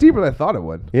 got deeper than I thought it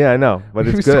would. Yeah, I know, but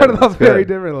it's we good. started off It's very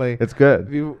good. differently. It's good.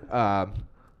 If you,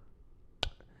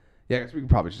 yeah, I guess we can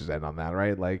probably just end on that,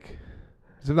 right? Like,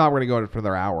 so now we're gonna go in for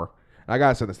another hour. I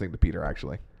gotta send this thing to Peter,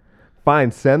 actually.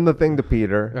 Fine, send the thing to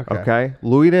Peter. Okay. Okay.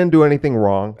 Louis didn't do anything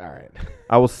wrong. All right.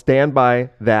 I will stand by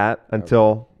that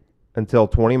until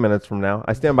 20 minutes from now.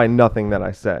 I stand by nothing that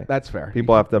I say. That's fair.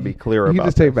 People have to be clear You about can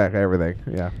just take back everything.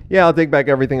 Yeah. Yeah, I'll take back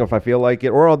everything if I feel like it,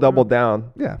 or I'll double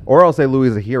down. Yeah. Or I'll say Louis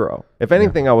is a hero. If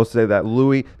anything, I will say that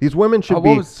Louis, these women should Oh,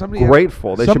 what be was somebody-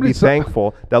 grateful. They should somebody be said-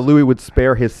 thankful that Louis would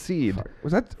spare his seed.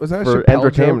 Was that a For Chappelle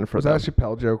entertainment joke? for Was that a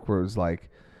Chappelle joke where it was like,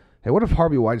 hey, what if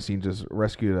Harvey Weinstein just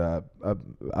rescued a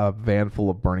van full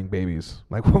of burning babies?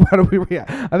 Like, how do we react?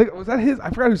 I think was that his? I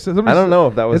forgot who said. I don't know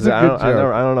if that was. It's a I good don't, I, don't,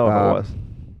 joke. I don't know if it was.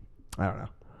 I don't know.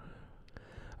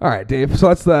 All right, Dave. So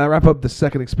let's wrap up the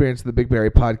second experience of the Big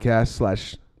Berry podcast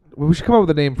 / we should come up with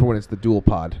a name for when it's the dual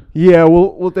pod. Yeah,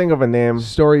 we'll think of a name.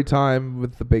 Story time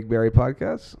with the Big Berry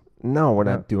podcast. No, we're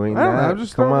No. not doing I don't know, that. I'm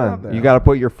just Come throwing it out on, there. you got to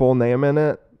put your full name in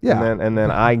it. Yeah. and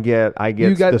then I get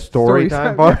You got the story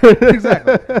time part. Yeah,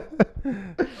 exactly.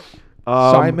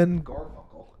 Um, Simon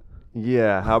Garfunkel.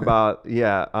 Yeah. How about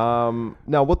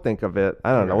no, we'll think of it.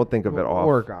 I don't know. We'll think of it We'll off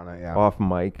work on it. Yeah. off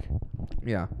mic.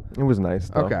 Yeah. It was nice.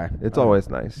 Though. Okay. It's All right. always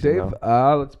nice. you Dave,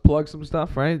 know? let's plug some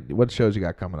stuff, right? What shows you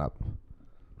got coming up?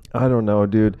 I don't know,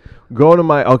 dude. Go to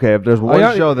my If there's one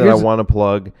yeah, show that I here's- want to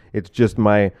plug, it's just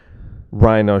my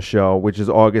Rhino show, which is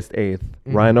August 8th.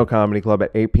 Rhino Comedy Club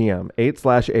at 8 p.m.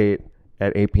 8/8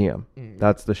 at 8 p.m.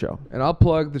 That's the show. And I'll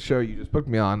plug the show you just booked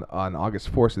me on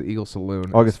August 4th at the Eagle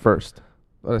Saloon. August 1st.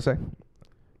 What did I say?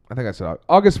 I think I said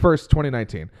August 1st,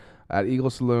 2019 at Eagle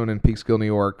Saloon in Peekskill, New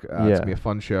York. It's going to be a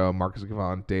fun show. Marcus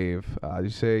Gavon, Dave. Did you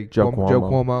say Joe Joe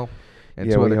Cuomo. Cuomo? And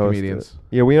Yeah, two we other hosted comedians.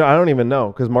 it. Yeah, I don't even know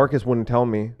because Marcus wouldn't tell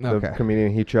me the Okay.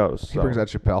 comedian he chose. He so. brings out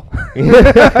Chappelle.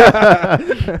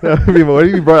 That would be, what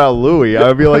if you brought out Louis? I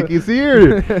would be like, he's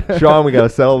here. Sean, we got to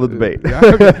settle the debate. Yeah,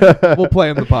 okay. We'll play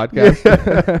in the podcast.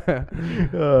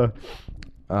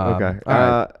 Okay. All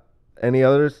right. Any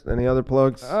others? Any other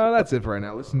plugs? That's it for right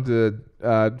now. Listen to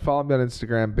follow me on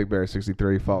Instagram,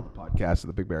 BigBerry63. Follow the podcast at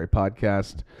the Big Berry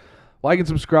Podcast. Like and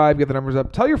subscribe. Get the numbers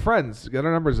up. Tell your friends. Get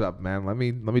our numbers up, man. Let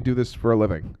me do this for a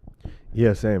living.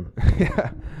 Yeah, same.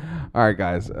 Yeah. All right,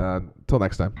 guys. Till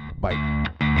next time. Bye.